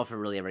don't know if it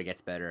really ever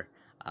gets better.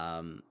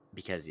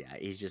 Because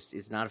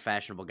it's not a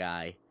fashionable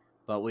guy,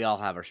 but we all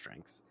have our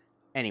strengths.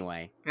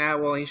 Anyway. Yeah,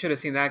 well, he should have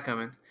seen that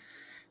coming.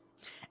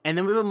 And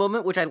then we have a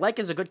moment which I like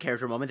as a good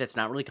character moment that's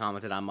not really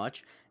commented on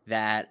much.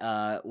 That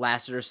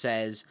Lassiter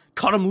says,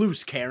 "Cut him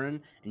loose,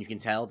 Karen," and you can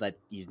tell that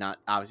he's not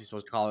obviously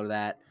supposed to call her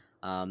that.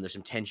 There's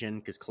some tension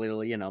because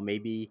clearly,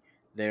 maybe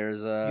there's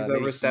he's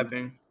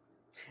overstepping.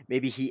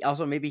 Maybe he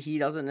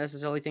doesn't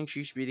necessarily think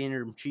she should be the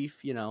interim chief.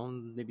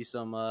 Maybe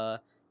some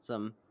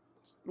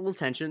little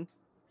tension.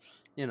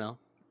 Look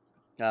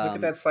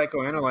at that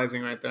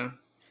psychoanalyzing right there.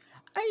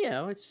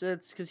 It's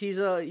because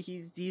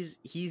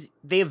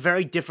they have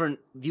very different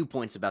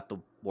viewpoints about the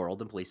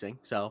world and policing.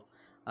 So,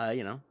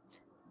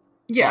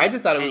 Yeah, I But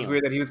just thought it was anyway,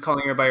 weird that he was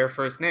calling her by her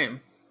first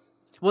name.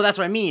 well, that's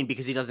what I mean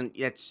because he doesn't.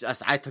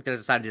 I took that as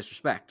a sign of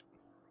disrespect.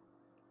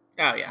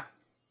 Oh yeah.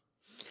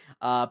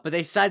 But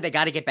they decide they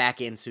got to get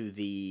back into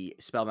the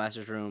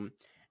spellmaster's room,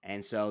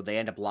 and so they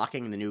end up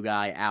locking the new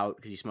guy out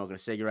because he's smoking a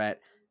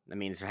cigarette. I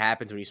mean, this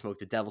happens when you smoke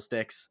the devil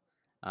sticks.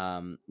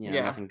 Yeah.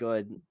 Nothing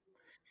good.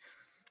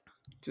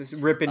 Just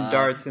ripping Uh,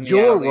 darts in the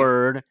your alley.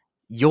 word,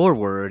 your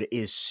word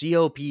is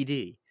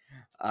COPD.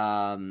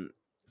 Um,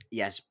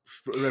 yes,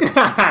 ripping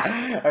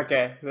heaters,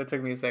 Okay, that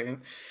took me a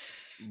second.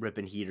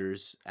 ripping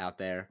heaters out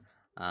there.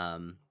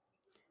 Um,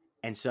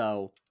 and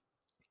so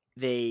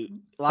they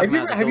lock him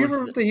out. They Have go you into ever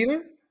the. ripped a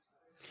heater?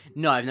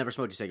 No, I've never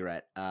smoked a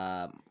cigarette.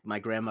 My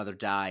grandmother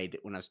died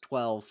when I was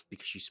 12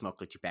 because she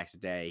smoked like 2 packs a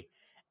day,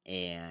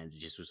 and it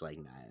just was like,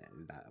 nah,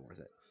 it's not worth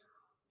it.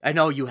 I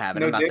know you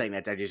haven't. I'm No not dip. saying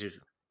that. I just,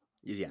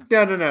 yeah,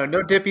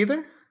 No dip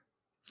either.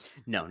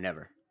 no,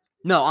 never.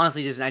 No,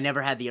 honestly, just I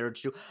never had the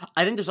urge to.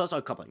 I think there's also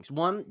a couple things.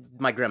 One,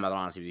 my grandmother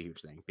honestly was a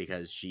huge thing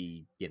because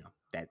she,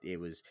 that it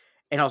was,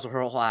 and also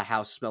her whole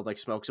house smelled like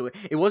smoke. So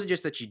it wasn't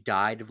just that she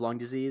died of lung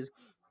disease;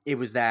 it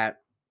was that,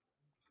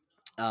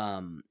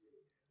 um,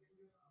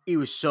 it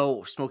was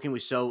so smoking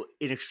was so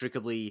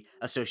inextricably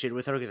associated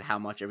with her because of how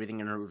much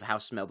everything in her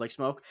house smelled like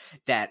smoke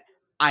that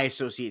I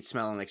associate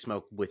smelling like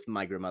smoke with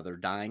my grandmother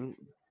dying.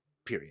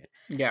 Period.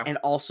 Yeah. And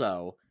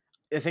also,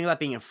 the thing about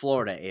being in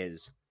Florida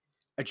is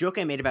a joke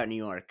I made about New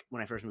York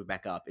when I first moved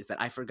back up is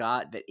that I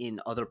forgot that in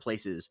other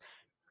places,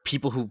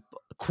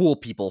 cool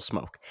people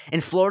smoke.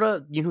 In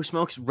Florida, you know who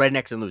smokes?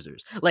 Rednecks and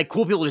losers. Like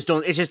cool people just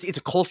don't. It's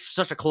a culture,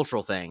 such a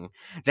cultural thing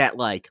that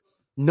like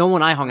no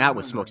one I hung out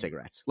with smoked Ah.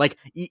 cigarettes. Like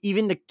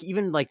even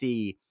like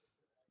the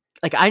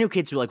like I knew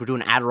kids who like were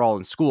doing Adderall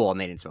in school and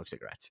they didn't smoke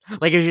cigarettes.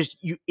 Like it was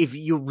just you if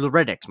you the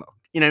redneck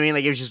smoked. You know what I mean?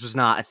 Like it just was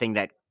not a thing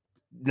that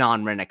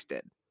non-rednecks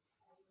did.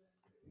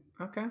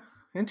 Okay.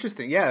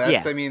 Interesting. Yeah,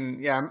 that's. Yeah, I mean,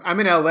 yeah, I'm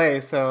in LA,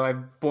 so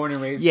I'm born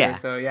and raised here. yeah,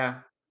 So yeah,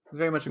 it's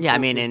very much a yeah. I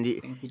cool mean, thing and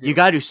thing to you do.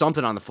 got to do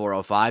something on the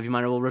 405. You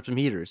might as well rip some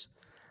heaters.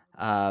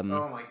 Um,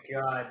 Oh my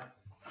god.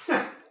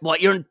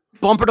 what you're in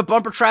bumper to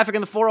bumper traffic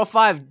in the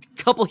 405.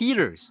 Couple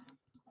heaters.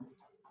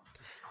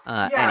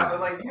 Yeah, but Anyway,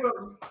 like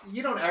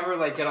you don't ever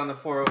like get on the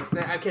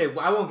 405. Okay,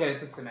 well, I won't get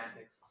into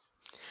semantics.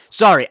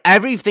 sorry.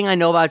 Everything I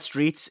know about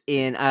streets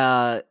in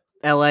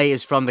L.A.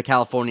 is from the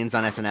Californians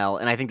on SNL,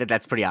 and I think that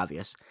that's pretty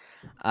obvious.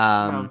 Oh,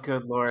 Um,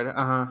 good lord. Uh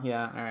huh.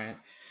 Yeah.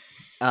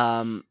 All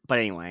right. but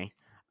anyway,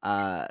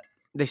 uh,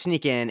 they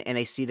sneak in and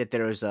they see that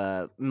there's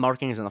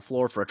markings on the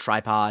floor for a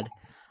tripod,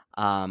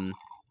 um,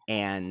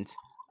 and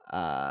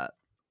a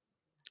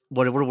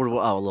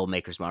little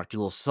maker's mark, a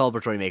little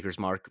celebratory maker's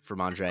mark for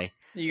Andre.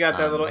 You got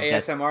that little He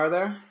got ASMR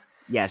there.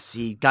 Yes,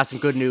 he got some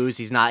good news.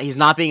 He's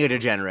not being a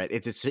degenerate.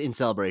 It's in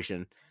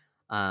celebration.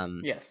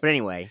 Yes. But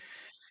anyway,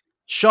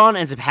 Sean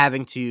ends up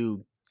having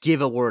to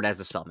give a word as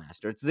the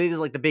spellmaster. This is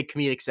like the big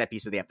comedic set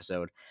piece of the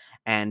episode.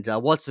 And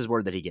what's his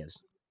word that he gives?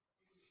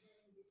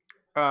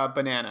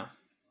 Banana.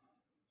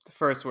 The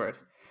first word.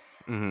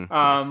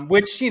 Yes.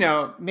 Which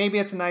maybe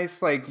it's a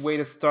nice like way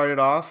to start it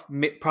off.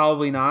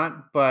 Probably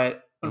not,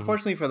 but hmm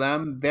unfortunately for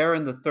them, they're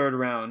in the third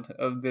round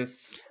of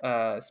this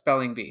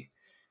spelling bee,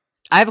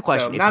 I have a so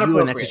question. If not you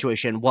were in that appropriate.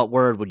 situation, what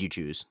word would you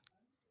choose?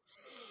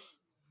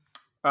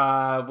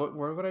 What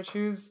word would I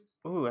choose?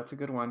 Ooh, that's a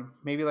good one.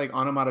 Maybe like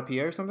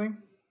onomatopoeia or something.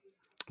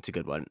 It's a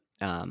good one.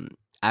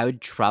 I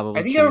would probably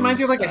I think that reminds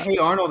me of choose. like a Hey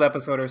Arnold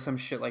episode or some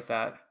shit like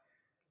that.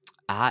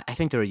 I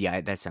think there. Yeah,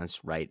 that sounds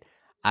right.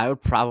 I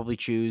would probably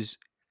choose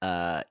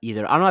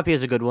either onomatopoeia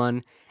is a good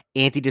one,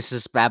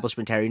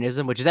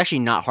 anti-disestablishmentarianism, which is actually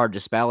not hard to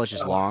spell. It's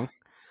just Ugh. long.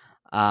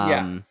 Yeah.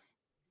 Um,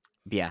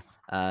 but yeah.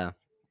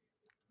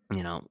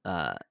 You know,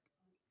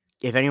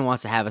 if anyone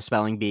wants to have a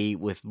spelling bee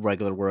with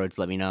regular words,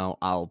 let me know.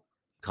 I'll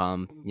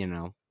come.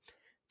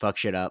 Fuck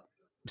shit up,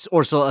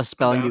 or so a I'm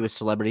spelling bee down. with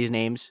celebrities'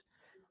 names,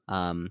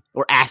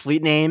 or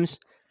athlete names.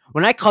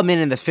 When I come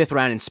in the fifth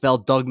round and spell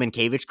Doug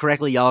Minkiewicz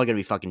correctly, y'all are gonna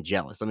be fucking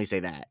jealous. Let me say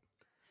that.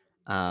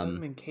 Doug Um,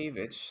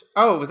 Minkiewicz.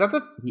 Oh, was that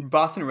the he-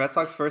 Boston Red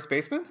Sox first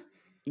baseman?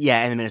 yeah,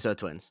 and the Minnesota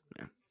Twins.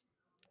 Yeah.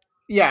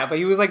 Yeah, but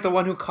he was like the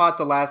one who caught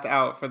the last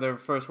out for their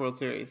first World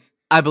Series.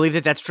 I believe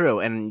that that's true,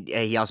 and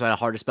he also had a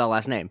hard to spell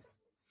last name.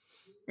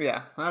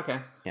 Yeah. Okay.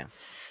 Yeah,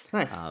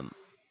 Nice. um,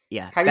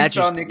 yeah, How do you that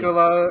spell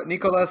just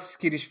Nicolas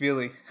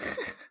Skidishvili?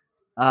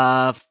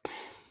 uh,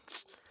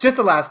 Just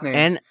a last name.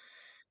 and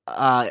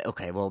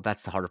okay, well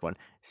that's the harder one.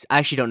 I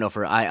actually don't know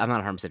I'm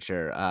not 100%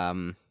 sure.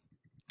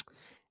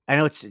 I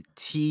know it's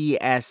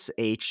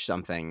TSH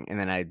something, and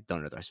then I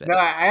don't know the rest of No, it.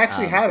 I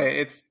actually Um, had it.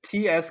 It's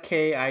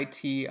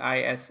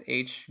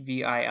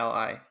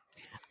TSKITISHVILI.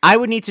 I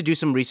would need to do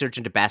some research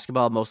into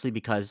basketball, mostly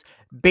because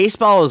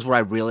baseball is where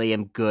I really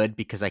am good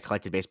because I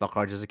collected baseball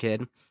cards as a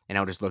kid, and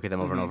I would just look at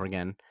them over and over Mm-hmm.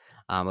 again.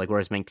 Like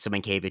whereas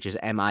Minkiewicz is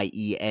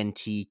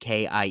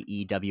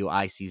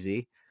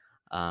Mentkiewicz.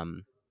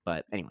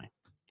 But anyway,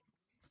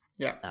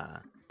 Yeah. uh,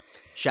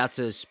 shouts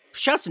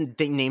and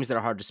names that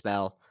are hard to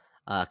spell,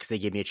 because they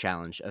give me a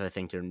challenge of a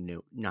thing to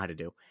know how to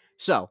do.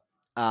 So,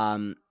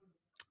 then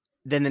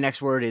the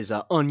next word is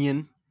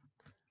onion.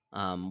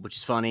 which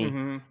is funny, Mm-hmm.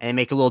 and they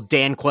make a little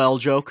Dan Quayle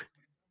joke.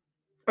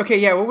 Okay,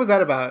 yeah. What was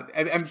that about?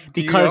 Do you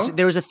Because know?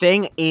 there was a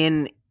thing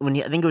in when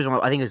I think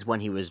it was when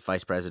he was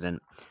vice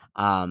president.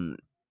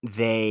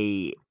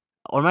 They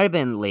or it might have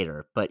been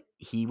later, but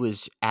he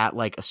was at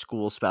like a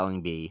school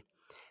spelling bee,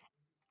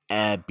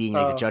 being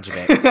like the Oh, judge of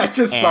it, I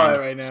just saw it and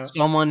right now.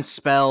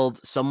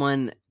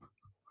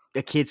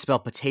 a kid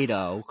spelled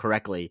potato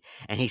correctly,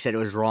 and he said it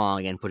was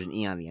wrong and put an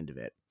e on the end of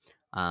it.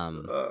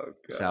 Um, Oh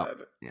so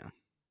God. yeah,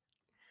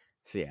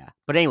 so yeah.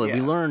 But anyway, we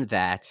Yeah. learned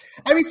that.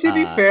 I mean, to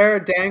be Uh, fair,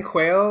 Dan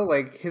Quayle,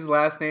 like his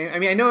last name. I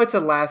mean, I know it's a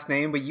last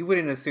name, but you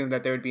wouldn't assume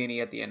that there would be an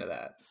e at the end of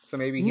that. So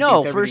maybe he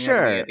no, thinks for everything has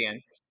an e at sure. the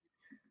end.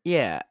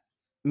 Yeah,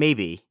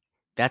 maybe.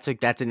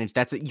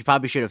 You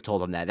probably should have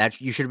told him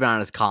that. You should have been on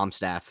his comm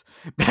staff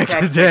back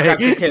in the I cracked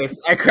the day. case.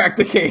 I cracked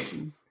the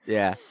case.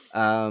 Yeah.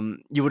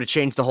 You would have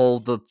changed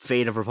the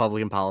fate of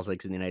Republican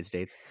politics in the United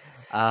States.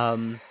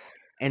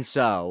 And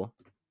so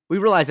we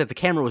realized that the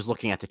camera was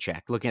looking at the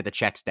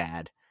check's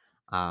dad.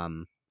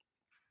 Um,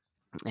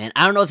 and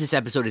I don't know if this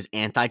episode is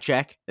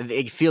anti-check.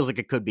 It feels like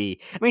it could be.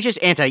 I mean, it's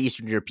just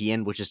anti-Eastern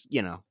European, which is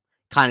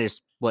kind of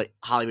just what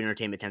Hollywood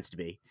entertainment tends to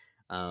be.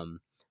 Um,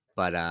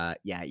 but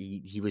yeah,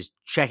 he was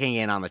checking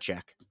in on the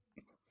check.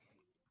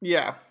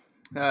 Yeah.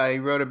 He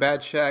wrote a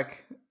bad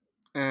check,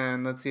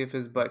 and let's see if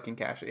his butt can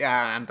cash it. Yeah,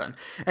 I'm done.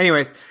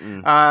 Anyways,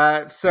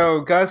 Mm.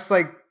 so Gus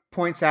like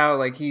points out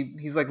like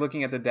he's like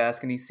looking at the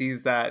desk and he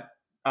sees that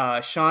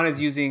Sean is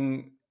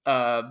using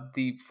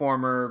the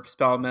former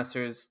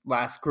Spellmaster's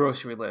last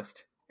grocery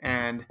list,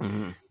 and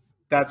Mhm.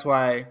 that's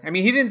why. I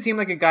mean, he didn't seem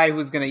like a guy who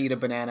was gonna eat a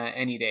banana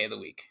any day of the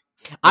week.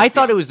 I Let's be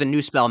thought it was honest. the new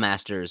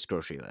Spellmaster's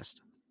grocery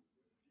list.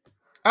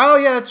 Oh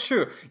yeah, that's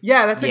true.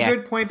 Yeah, that's a Yeah,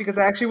 good point because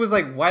I actually was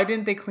like, why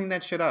didn't they clean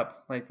that shit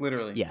up? Like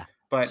literally. yeah.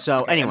 But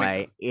So okay, that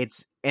makes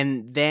anyway,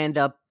 sense. they end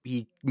up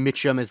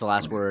Mitchum is the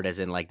last word, as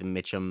in like the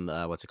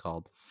Mitchum. What's it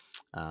called?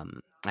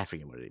 I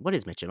forget what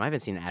is Mitchum. I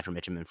haven't seen an ad for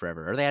Mitchum in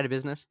forever. Are they out of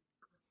business?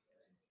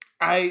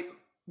 I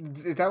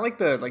is that like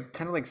the like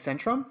kind of like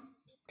Centrum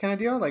kind of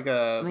deal, like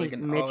I a think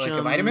it's like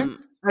a vitamin?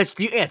 Mitchum.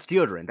 It's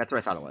deodorant. That's what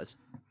I thought it was.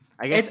 It's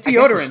I guess they're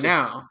deodorant still.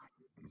 now.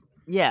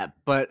 Yeah,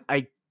 but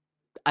I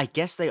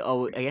guess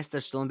I guess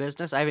they're still in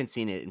business. I haven't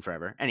seen it in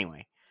forever.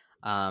 Anyway,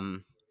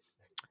 um,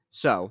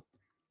 so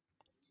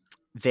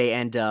they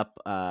end up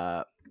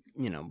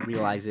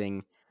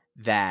realizing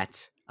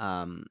that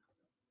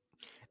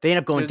they end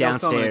up going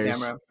There's no film in the downstairs.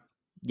 camera.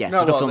 Yes, No,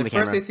 there's no well, film in like the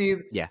first they camera.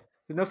 see Yeah.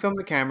 there's no film in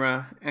the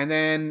camera, and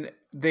then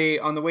they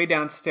on the way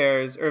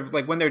downstairs, or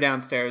like when they're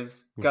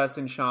downstairs, Hmm. Gus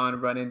and Sean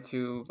run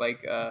into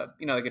like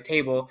like a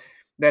table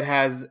that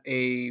has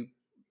a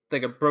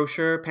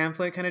brochure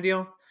pamphlet kind of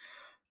deal.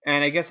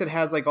 And I guess it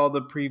has like all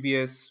the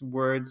previous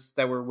words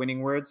that were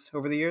winning words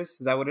over the years.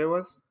 Is that what it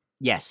was?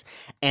 Yes,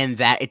 and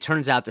that it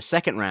turns out the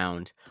second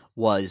round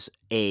was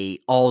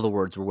all the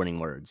words were winning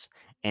words,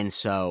 and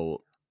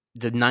so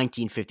the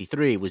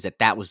 1953 was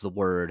that was the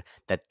word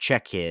that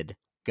Czech kid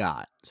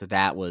got. So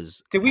that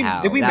was Did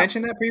how we that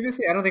mention that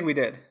previously? I don't think we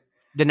did.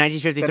 the That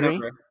 1953.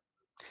 number.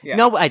 Yeah.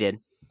 No, I did.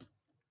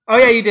 Oh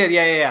yeah, you did.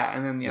 Yeah.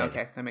 And then Yeah, yeah, I did.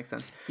 okay, that makes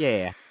sense. Yeah,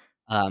 yeah,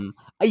 yeah.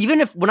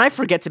 Even if when I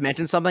forget to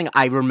mention something,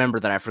 I remember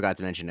that I forgot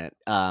to mention it.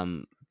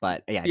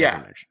 But yeah, I Yeah.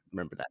 definitely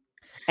remember that.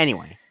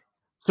 Anyway,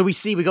 so we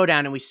go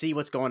down and we see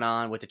what's going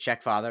on with the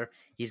Czech father.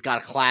 He's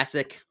got a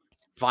classic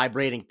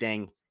vibrating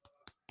thing.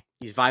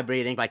 He's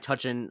vibrating by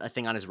touching a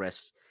thing on his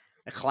wrist.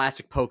 A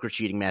classic poker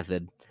cheating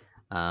method.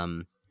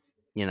 Um,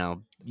 I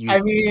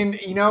used mean,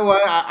 you know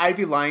what? I'd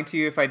be lying to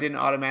you if I didn't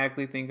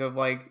automatically think of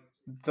like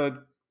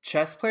the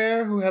chess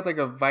player who had like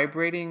a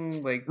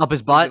vibrating like up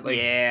his was it butt. like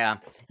Yeah,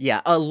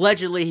 yeah.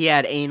 Allegedly, he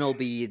had anal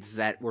beads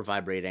that were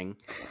vibrating.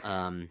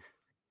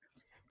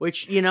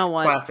 Which you know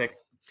what? classic,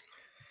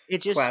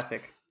 It just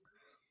classic.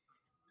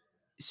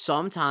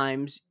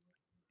 sometimes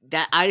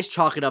that I just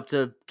chalk it up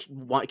to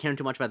caring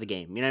too much about the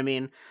game. You know what I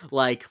mean?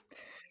 Like,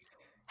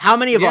 how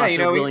many of Yeah, us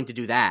are willing to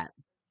do that?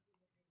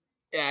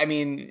 I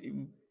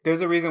mean,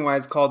 there's a reason why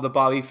it's called the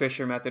Bobby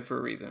Fischer method for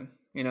a reason.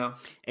 Someone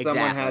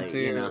had Exactly.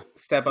 to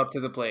step up to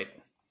the plate.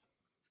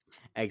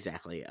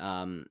 Exactly.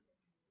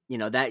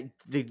 That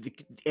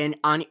and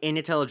on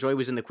Anya Joy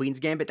was in the Queen's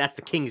Gambit. That's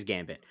the King's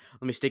Gambit.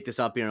 Let me stick this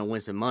up here and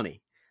win some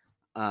money.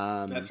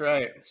 That's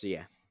right. So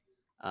yeah.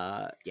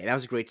 Yeah, that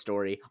was a great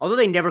story. Although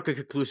they never could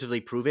conclusively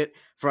prove it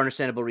for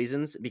understandable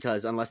reasons,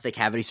 because unless they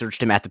cavity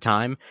searched him at the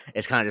time,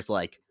 it's kind of just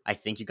like, I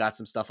think you got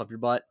some stuff up your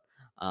butt.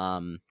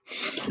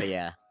 But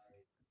yeah,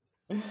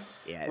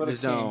 What a there's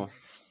king. no.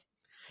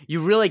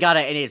 You really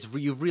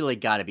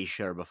gotta be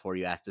sure before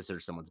you ask to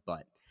search someone's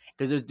butt,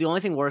 because there's the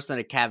only thing worse than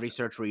a cavity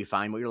search where you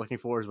find what you're looking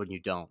for is when you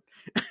don't,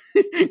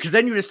 because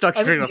then you just start I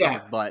mean, figuring out yeah.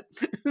 someone's butt.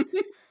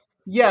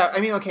 Yeah, I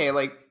mean, okay,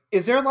 like,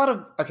 is there a lot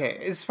of okay?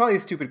 It's probably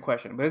a stupid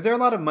question, but is there a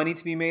lot of money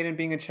to be made in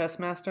being a chess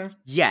master? I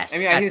Yes,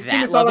 mean, I at assume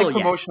that it's all like level,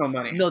 yes. promotional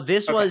money. No,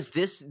 this Okay, was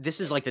this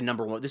is like the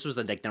number one. This was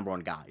the like number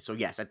one guy. So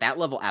yes, at that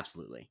level,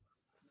 absolutely.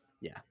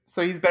 Yeah.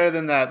 so he's better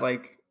than that.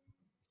 Like,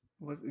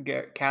 was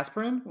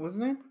Kasparin? What was his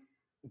name?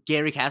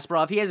 Gary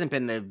Kasparov, he hasn't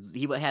been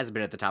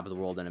at the top of the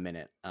world in a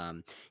minute.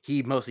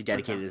 He mostly Okay.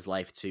 dedicated his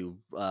life to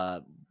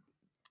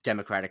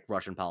democratic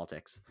Russian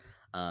politics.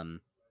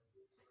 Um,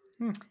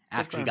 Hmm, good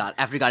for him.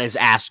 after he got his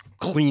ass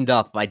cleaned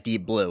up by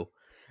Deep Blue.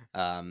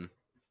 Um,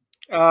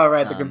 Oh,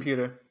 right, the um,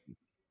 computer.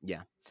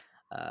 yeah.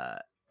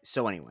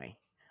 So anyway,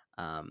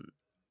 um,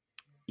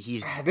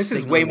 he's This is way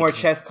signaling the more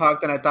chess talk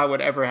than I thought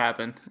would ever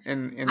happen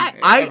in ever in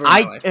my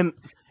I life. am.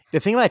 The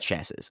thing about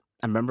chess is,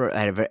 I remember I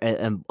had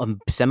a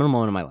seminal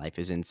moment in my life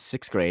is in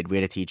 6th grade. We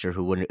had a teacher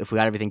who wouldn't, if we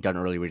got everything done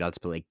early, we'd allowed to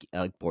play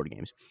like board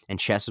games, and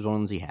chess was one of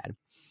the ones he had.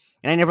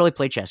 And I never really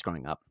played chess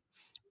growing up.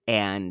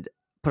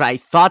 But I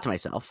thought to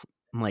myself,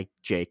 I'm like,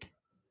 Jake,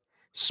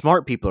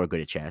 smart people are good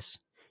at chess.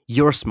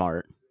 You're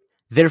smart,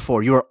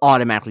 therefore you are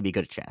automatically be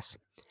good at chess.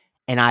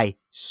 And I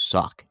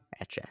suck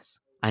at chess.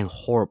 I'm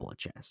horrible at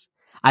chess.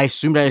 I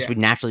assumed I just Yeah. would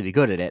naturally be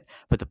good at it,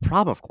 but the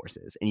problem, of course,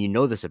 is, and you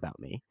know this about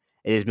me,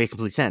 it makes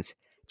complete sense.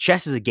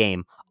 Chess is a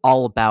game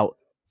all about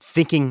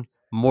thinking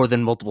more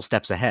than multiple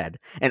steps ahead,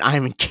 and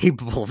I'm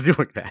incapable of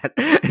doing that.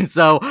 And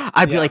so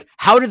I'd be Yeah. like,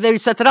 "How did they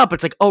set that up?"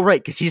 It's like, "Oh, right,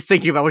 because he's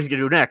thinking about what he's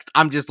gonna do next."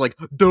 I'm just like,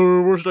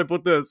 "Duh, where should I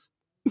put this?"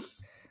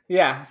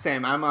 Yeah,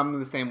 same. I'm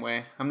the same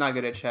way. I'm not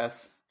good at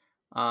chess.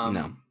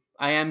 No,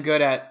 I am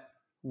good at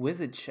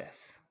wizard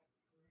chess.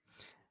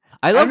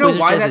 I I don't love know Wizard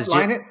why Chess. I that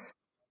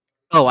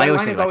always line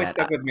think has about always that.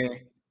 stuck with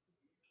me.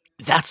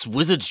 That's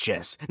Wizard's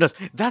Chess. No,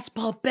 that's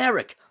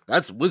barbaric.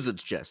 That's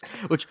Wizard's Chess.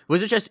 Which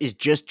Wizard Chess is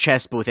just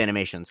chess but with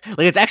animations.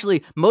 Like it's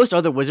actually most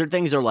other Wizard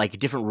things are like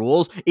different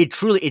rules. It's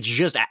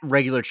just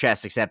regular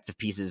chess except the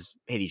pieces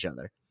hit each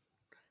other.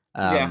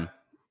 Yeah, Um,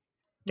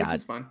 which God,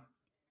 is fun.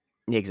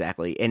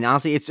 exactly. And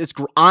honestly, it's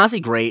honestly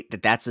great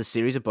that that's a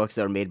series of books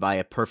that are made by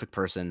a perfect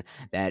person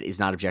that is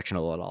not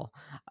objectionable at all.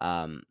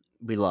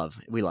 We love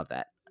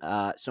that.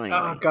 So Oh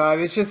anyway, god,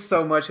 it's just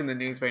so much in the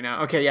news right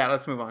now. Okay, yeah,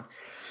 let's move on.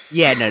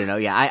 yeah, no,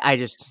 yeah. I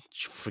just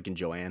freaking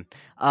Joanne.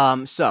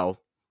 So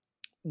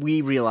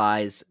we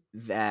realize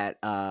that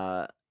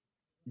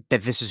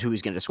this is who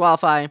he's going to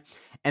disqualify.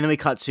 And then we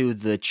cut to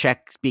the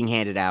checks being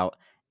handed out,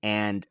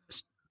 and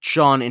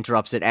Sean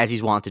interrupts it as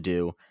he's wont to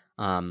do,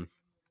 um,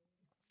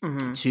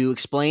 Hmm. to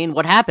explain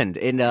what happened.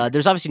 And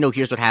there's obviously no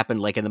here's what happened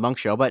like in the Monk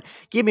Show, but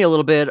give me a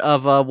little bit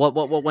of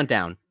what went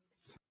down.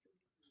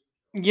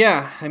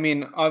 Yeah, I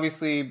mean,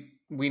 obviously,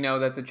 we know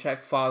that the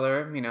Czech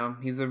father,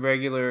 he's a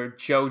regular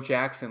Joe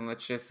Jackson,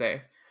 let's just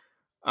say.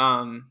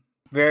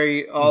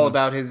 Very all Hmm.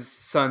 about his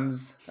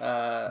son's.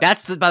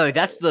 That's the by the way,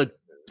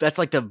 that's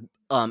like the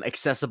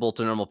accessible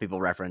to normal people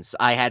reference.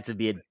 I had to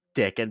be a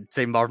dick and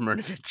say Marv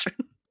Murnovich.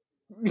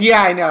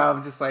 Yeah, I know.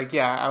 I'm just like,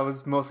 yeah, I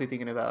was mostly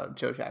thinking about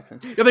Joe Jackson.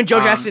 I mean, Joe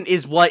Um, Jackson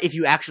is what if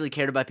you actually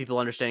cared about people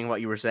understanding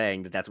what you were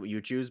saying, that's what you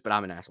would choose. But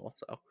I'm an asshole,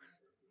 so.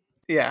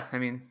 yeah, I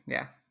mean,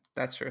 yeah,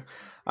 that's true.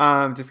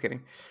 Just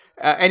kidding.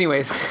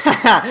 Anyways,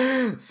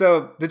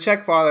 so the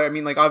Czech father, I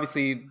mean, like,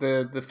 obviously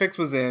the fix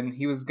was in.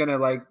 He was gonna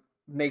like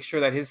make sure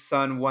that his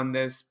son won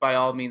this by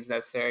all means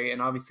necessary,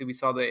 and obviously we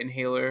saw the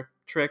inhaler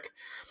trick.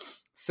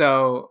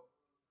 So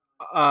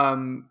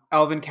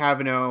Alvin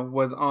Cavanaugh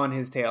was on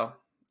his tail,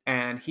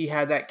 and he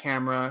had that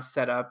camera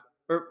set up.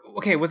 Or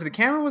okay, was it a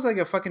camera? Or was it like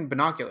a fucking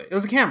binocular? It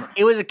was a camera.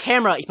 It was a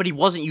camera, but he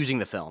wasn't using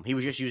the film. He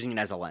was just using it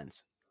as a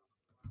lens.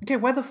 Okay,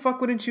 why the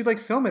fuck wouldn't you like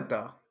film it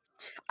though?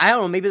 I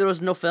don't know. Maybe there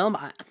was no film.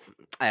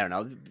 I don't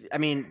know. I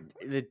mean,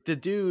 the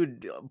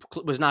dude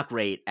was not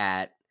great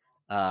at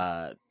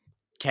uh,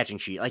 catching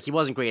sheet. Like he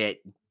wasn't great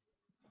at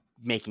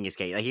making his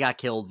case. Like he got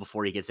killed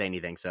before he could say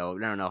anything. So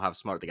I don't know how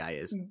smart the guy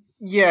is.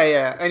 Yeah,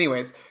 yeah.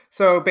 Anyways,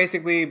 so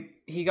basically,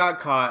 he got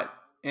caught,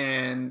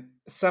 and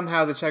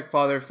somehow the Czech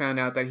father found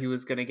out that he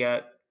was gonna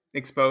get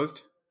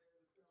exposed.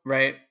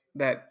 Right?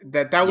 That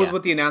was Yeah.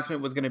 what the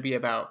announcement was going to be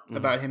Hmm.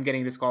 about him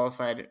getting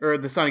disqualified or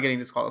the son getting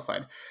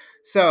disqualified.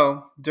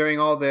 So during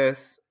all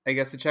this, I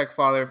guess the Czech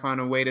father found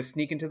a way to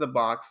sneak into the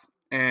box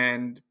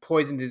and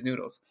poisoned his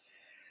noodles.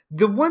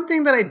 The one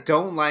thing that I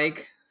don't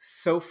like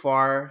so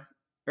far,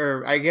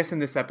 or I guess in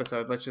this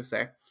episode, let's just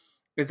say,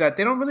 is that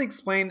they don't really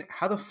explain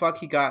how the fuck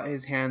he got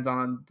his hands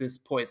on this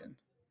poison.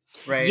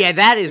 Right? Yeah,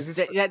 that Is is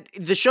this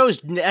the show's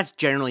that's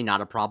generally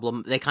not a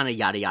problem. They kind of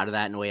yada yada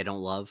that in a way I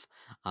don't love.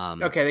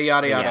 okay? The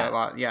yada But yada yeah, a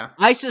lot. Yeah.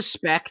 I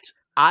suspect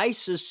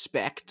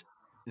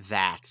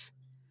that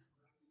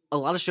a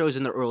lot of shows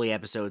in the early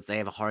episodes they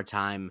have a hard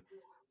time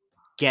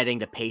getting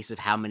the pace of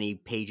how many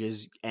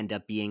pages end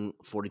up being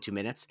 42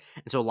 minutes.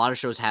 And so a lot of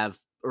shows have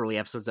early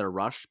episodes that are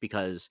rushed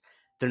because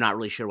they're not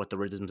really sure what the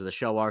rhythms of the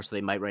show are. So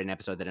they might write an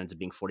episode that ends up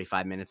being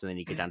 45 minutes and then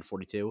you get down to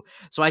 42.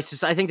 So I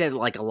think that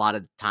like a lot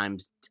of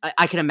times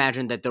I can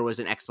imagine that there was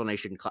an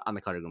explanation on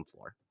the cutting room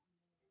floor.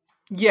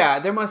 Yeah,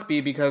 there must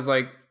be because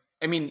like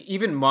I mean,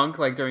 even Monk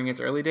like during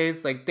its early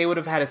days, like they would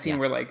have had a scene Yeah.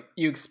 where like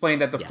you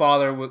explained that the Yeah.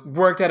 father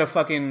worked at a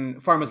fucking Hmm.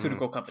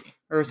 pharmaceutical company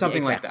or Yeah,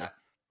 something like exactly.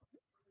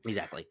 that.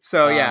 Exactly.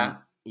 So yeah.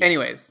 Yeah.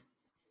 Anyways,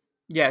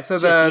 yeah. So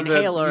So yes, the the he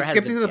inhaler has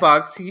skipped been, into the yeah.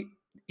 box.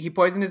 He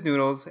poisoned his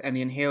noodles, and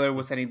the inhaler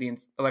was sending the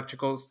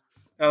Yes.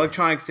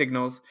 electronic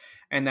signals,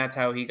 and that's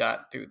how he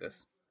got through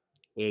this.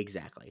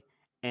 Exactly.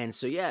 And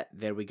so yeah,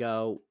 there we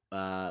go.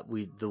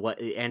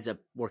 what it ends up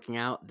working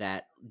out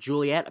that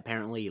Juliet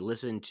apparently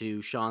listened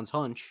to Sean's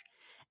hunch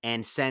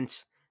and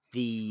sent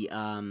the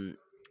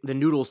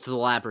noodles to the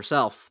lab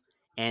herself,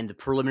 and the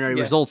preliminary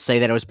Yes. results say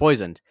that it was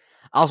poisoned.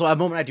 Also, a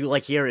moment I do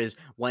like here is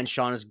when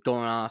Sean is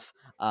going off.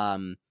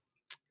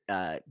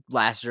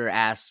 Lasseter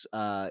asks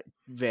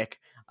Vic,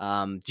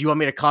 "Do you want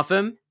me to cuff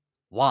him?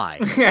 Why?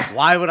 Yeah.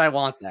 Why would I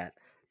want that?"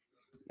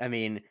 I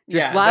mean,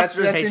 just Yeah, that's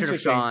Lasseter's that's hatred of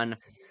interesting. Sean.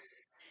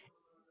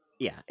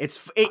 Yeah,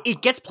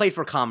 it gets played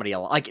for comedy a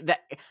lot. Like that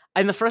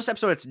in the first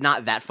episode, it's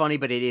not that funny,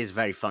 but it is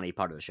very funny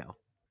part of the show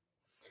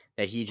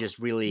that he just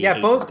really Yeah,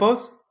 hates his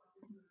guts.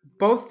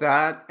 both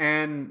that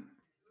and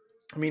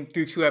I mean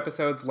through 2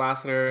 episodes,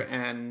 Lassiter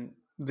and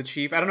the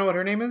chief. I don't know what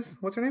her name is.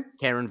 What's her name?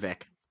 Karen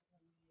Vic,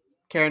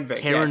 Karen Vic.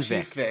 Yeah, Karen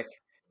Chief Vic. Vic.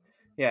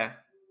 Yeah,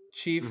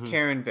 Chief Hmm.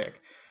 Karen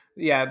Vic.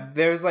 Yeah,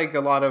 there's like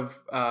a lot of.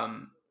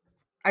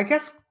 I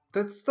guess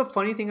that's the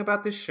funny thing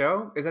about this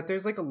show is that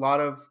there's like a lot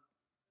of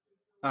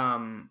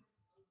um,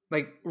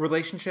 like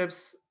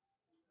relationships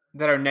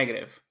that are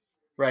negative,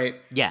 right?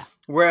 Yeah,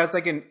 Whereas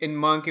like in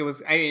Monk, it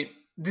was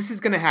this is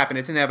gonna happen.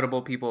 It's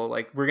inevitable. People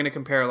like we're gonna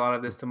compare a lot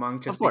of this to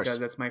Monk of just because course.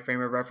 that's my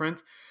frame of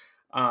reference.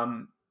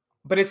 Um,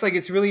 but it's like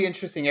it's really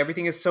interesting.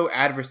 Everything is so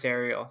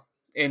adversarial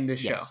in this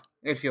show. Yes,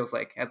 It feels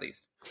like at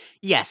least.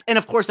 yes, and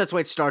of course that's why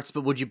it starts.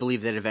 But would you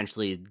believe that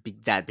eventually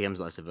that becomes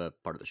less of a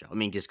part of the show? I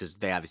mean, just because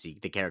they obviously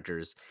the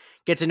characters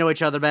get to know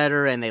each other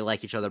better and they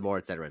like each other more,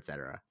 etc.,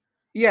 etc.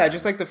 Yeah,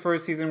 just Um, like the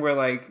first season where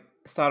like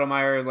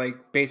Stottlemyre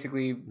like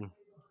basically mm,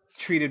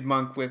 treated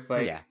Monk with yeah.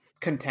 like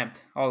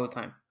contempt all the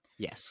time.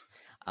 Yes.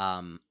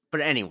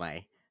 But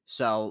anyway,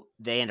 so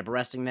they end up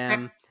arresting Eh,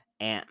 them,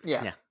 and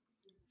Yeah. yeah.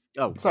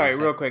 Oh, what did Sorry, you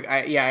say? real quick.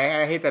 I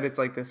hate that it's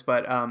like this,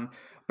 but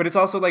it's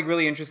also like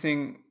really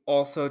interesting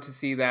also to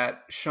see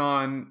that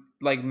Sean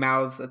like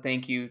mouths a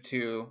thank you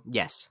to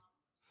Yes,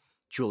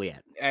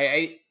 Juliet.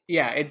 I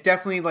yeah, it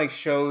definitely like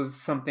shows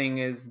something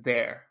is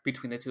there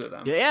between the two of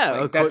them. Yeah,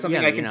 Like that's yeah,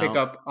 something I can pick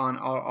up on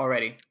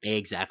already.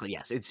 exactly.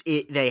 Yes,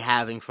 They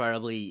have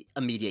incredibly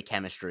immediate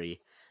chemistry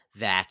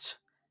that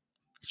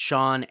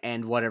Sean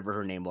and whatever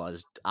her name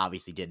was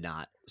obviously did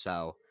not.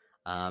 So,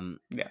 um,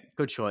 Yeah.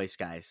 good choice,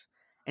 guys.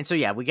 And so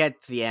yeah, we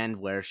get to the end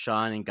where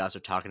Sean and Gus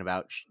are talking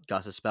about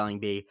Gus's spelling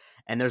bee,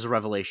 and there's a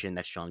revelation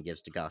that Sean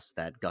gives to Gus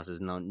that Gus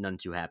is none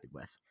too happy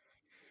with.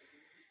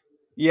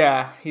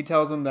 Yeah, he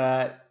tells him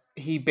that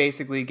he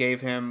basically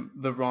gave him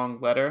the wrong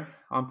letter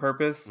on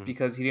purpose Mm-hmm.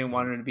 because he didn't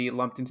want him to be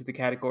lumped into the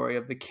category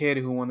of the kid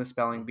who won the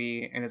spelling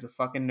bee and is a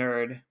fucking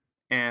nerd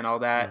and all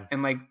Mm-hmm. that.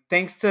 And like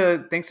thanks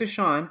to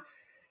Sean,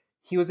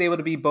 he was able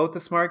to be both a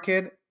smart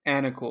kid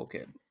and a cool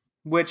kid.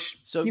 Which,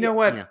 So you yeah, know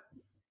yeah, what?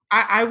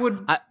 I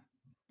would I,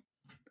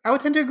 I would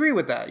tend to agree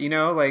with that,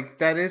 like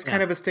that is yeah.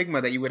 kind of a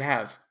stigma that you would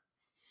have.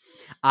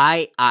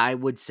 I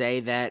would say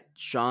that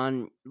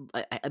Sean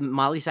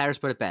Molly Cyrus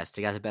put it best.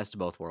 He got the best of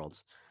both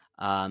worlds.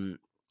 Um,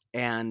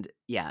 and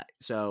yeah,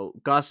 so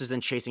Gus is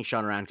then chasing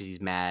Sean around because he's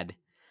mad,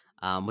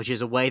 which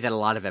is a way that a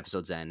lot of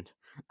episodes end.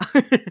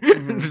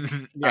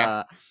 Hmm.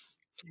 Yeah.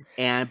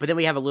 uh, but then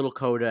we have a little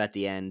coda at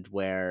the end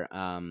where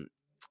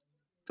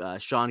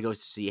Sean goes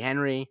to see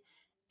Henry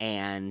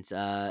and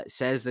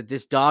says that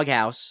this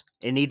doghouse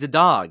it needs a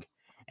dog,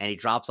 and he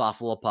drops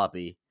off a little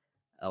puppy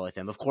with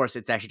him. Of course,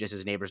 it's actually just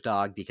his neighbor's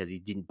dog because he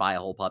didn't buy a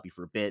whole puppy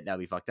for a bit. That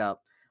would be fucked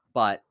up,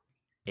 but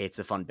it's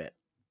a fun bit.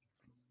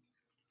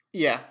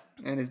 Yeah.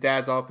 And his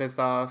dad's all pissed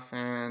off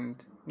and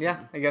yeah,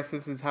 Mhm. I guess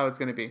this is how it's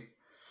going to be.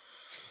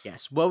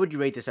 Yes. What would you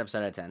rate this episode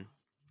out of 10?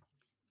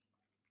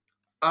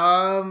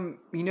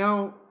 You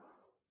know,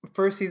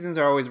 first seasons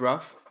are always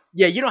rough.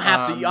 Yeah, you don't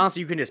have to. Um,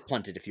 Honestly, you can just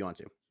punt it if you want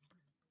to.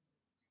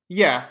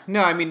 yeah,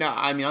 no, I mean,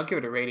 I'll give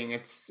it a rating.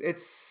 It's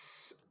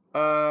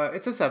a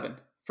 7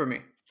 for me.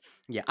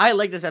 Yeah, I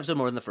like this episode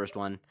more than the first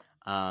one.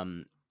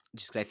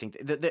 Just 'cause I think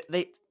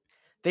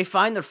they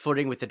find their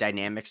footing with the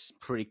dynamics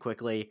pretty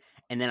quickly,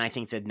 and then I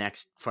think the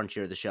next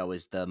frontier of the show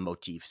is the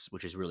motifs,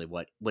 which is really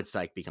what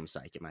Psych becomes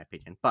Psych, in my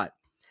opinion. But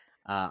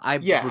I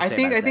Yeah, would say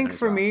about a I think 7 as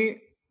for well.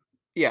 me,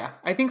 yeah,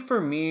 I think for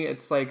me,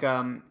 it's like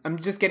I'm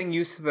just getting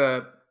used to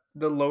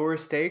the lower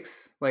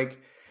stakes. Like,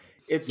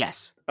 it's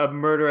Yes. a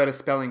murder at a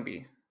spelling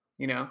bee.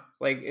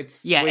 Like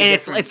it's Yeah, way and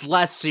different. it's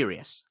less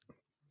serious.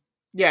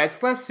 Yeah,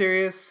 it's less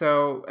serious.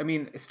 So I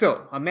mean,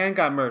 still, a man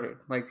got murdered.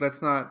 Like,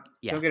 let's not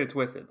Yeah. don't get it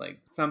twisted. Like,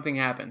 something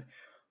happened.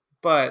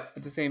 But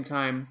at the same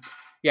time,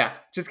 yeah,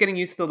 just getting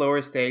used to the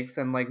lower stakes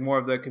and like more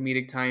of the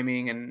comedic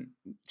timing and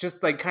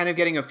just like kind of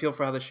getting a feel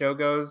for how the show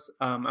goes.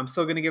 I'm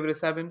still gonna give it a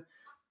 7,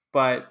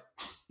 but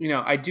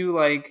I do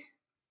like.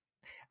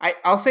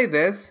 I'll say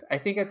this. I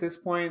think at this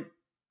point,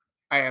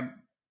 I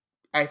am.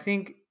 I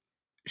think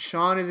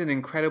Sean is an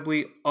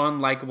incredibly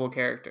unlikable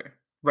character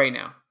right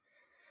now.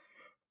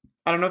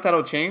 I don't know if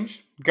that'll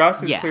change.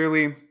 Gus is Yeah.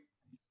 clearly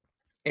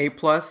A+,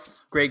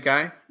 great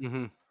guy.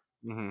 Mm-hmm.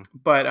 Mm-hmm.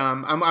 But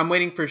I'm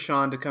waiting for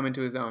Sean to come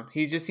into his own.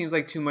 He just seems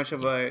like too much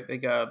of Yeah.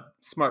 a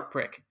smart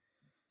prick.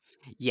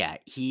 Yeah,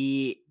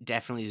 he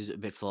definitely is a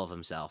bit full of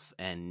himself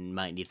and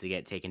might need to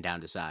get taken down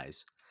to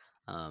size.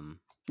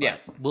 Yeah.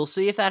 But we'll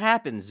see if that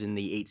happens in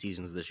the 8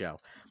 seasons of the show.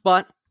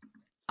 But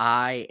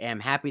I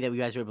am happy that you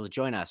guys were able to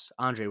join us.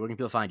 Andre, where can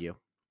people find you?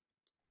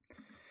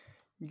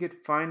 You could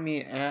find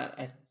me at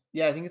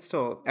I think it's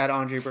still at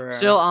Andre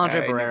Still Barrera.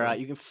 Andre I Barrera.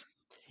 never.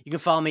 You can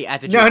follow me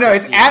at the J No, no,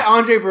 it's Christie at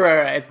Andre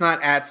Barrera. It's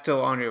not at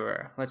still Andre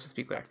Barrera. Let's just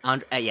be clear.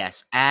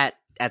 Yes, at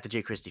the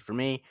J Christie for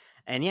me.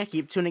 And yeah,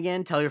 keep tuning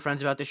in. Tell your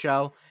friends about the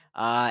show.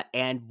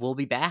 And we'll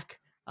be back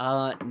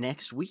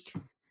next week.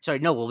 Sorry,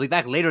 no, we'll be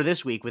back later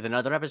this week with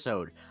another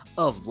episode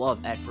of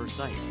Love at First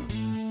Sight.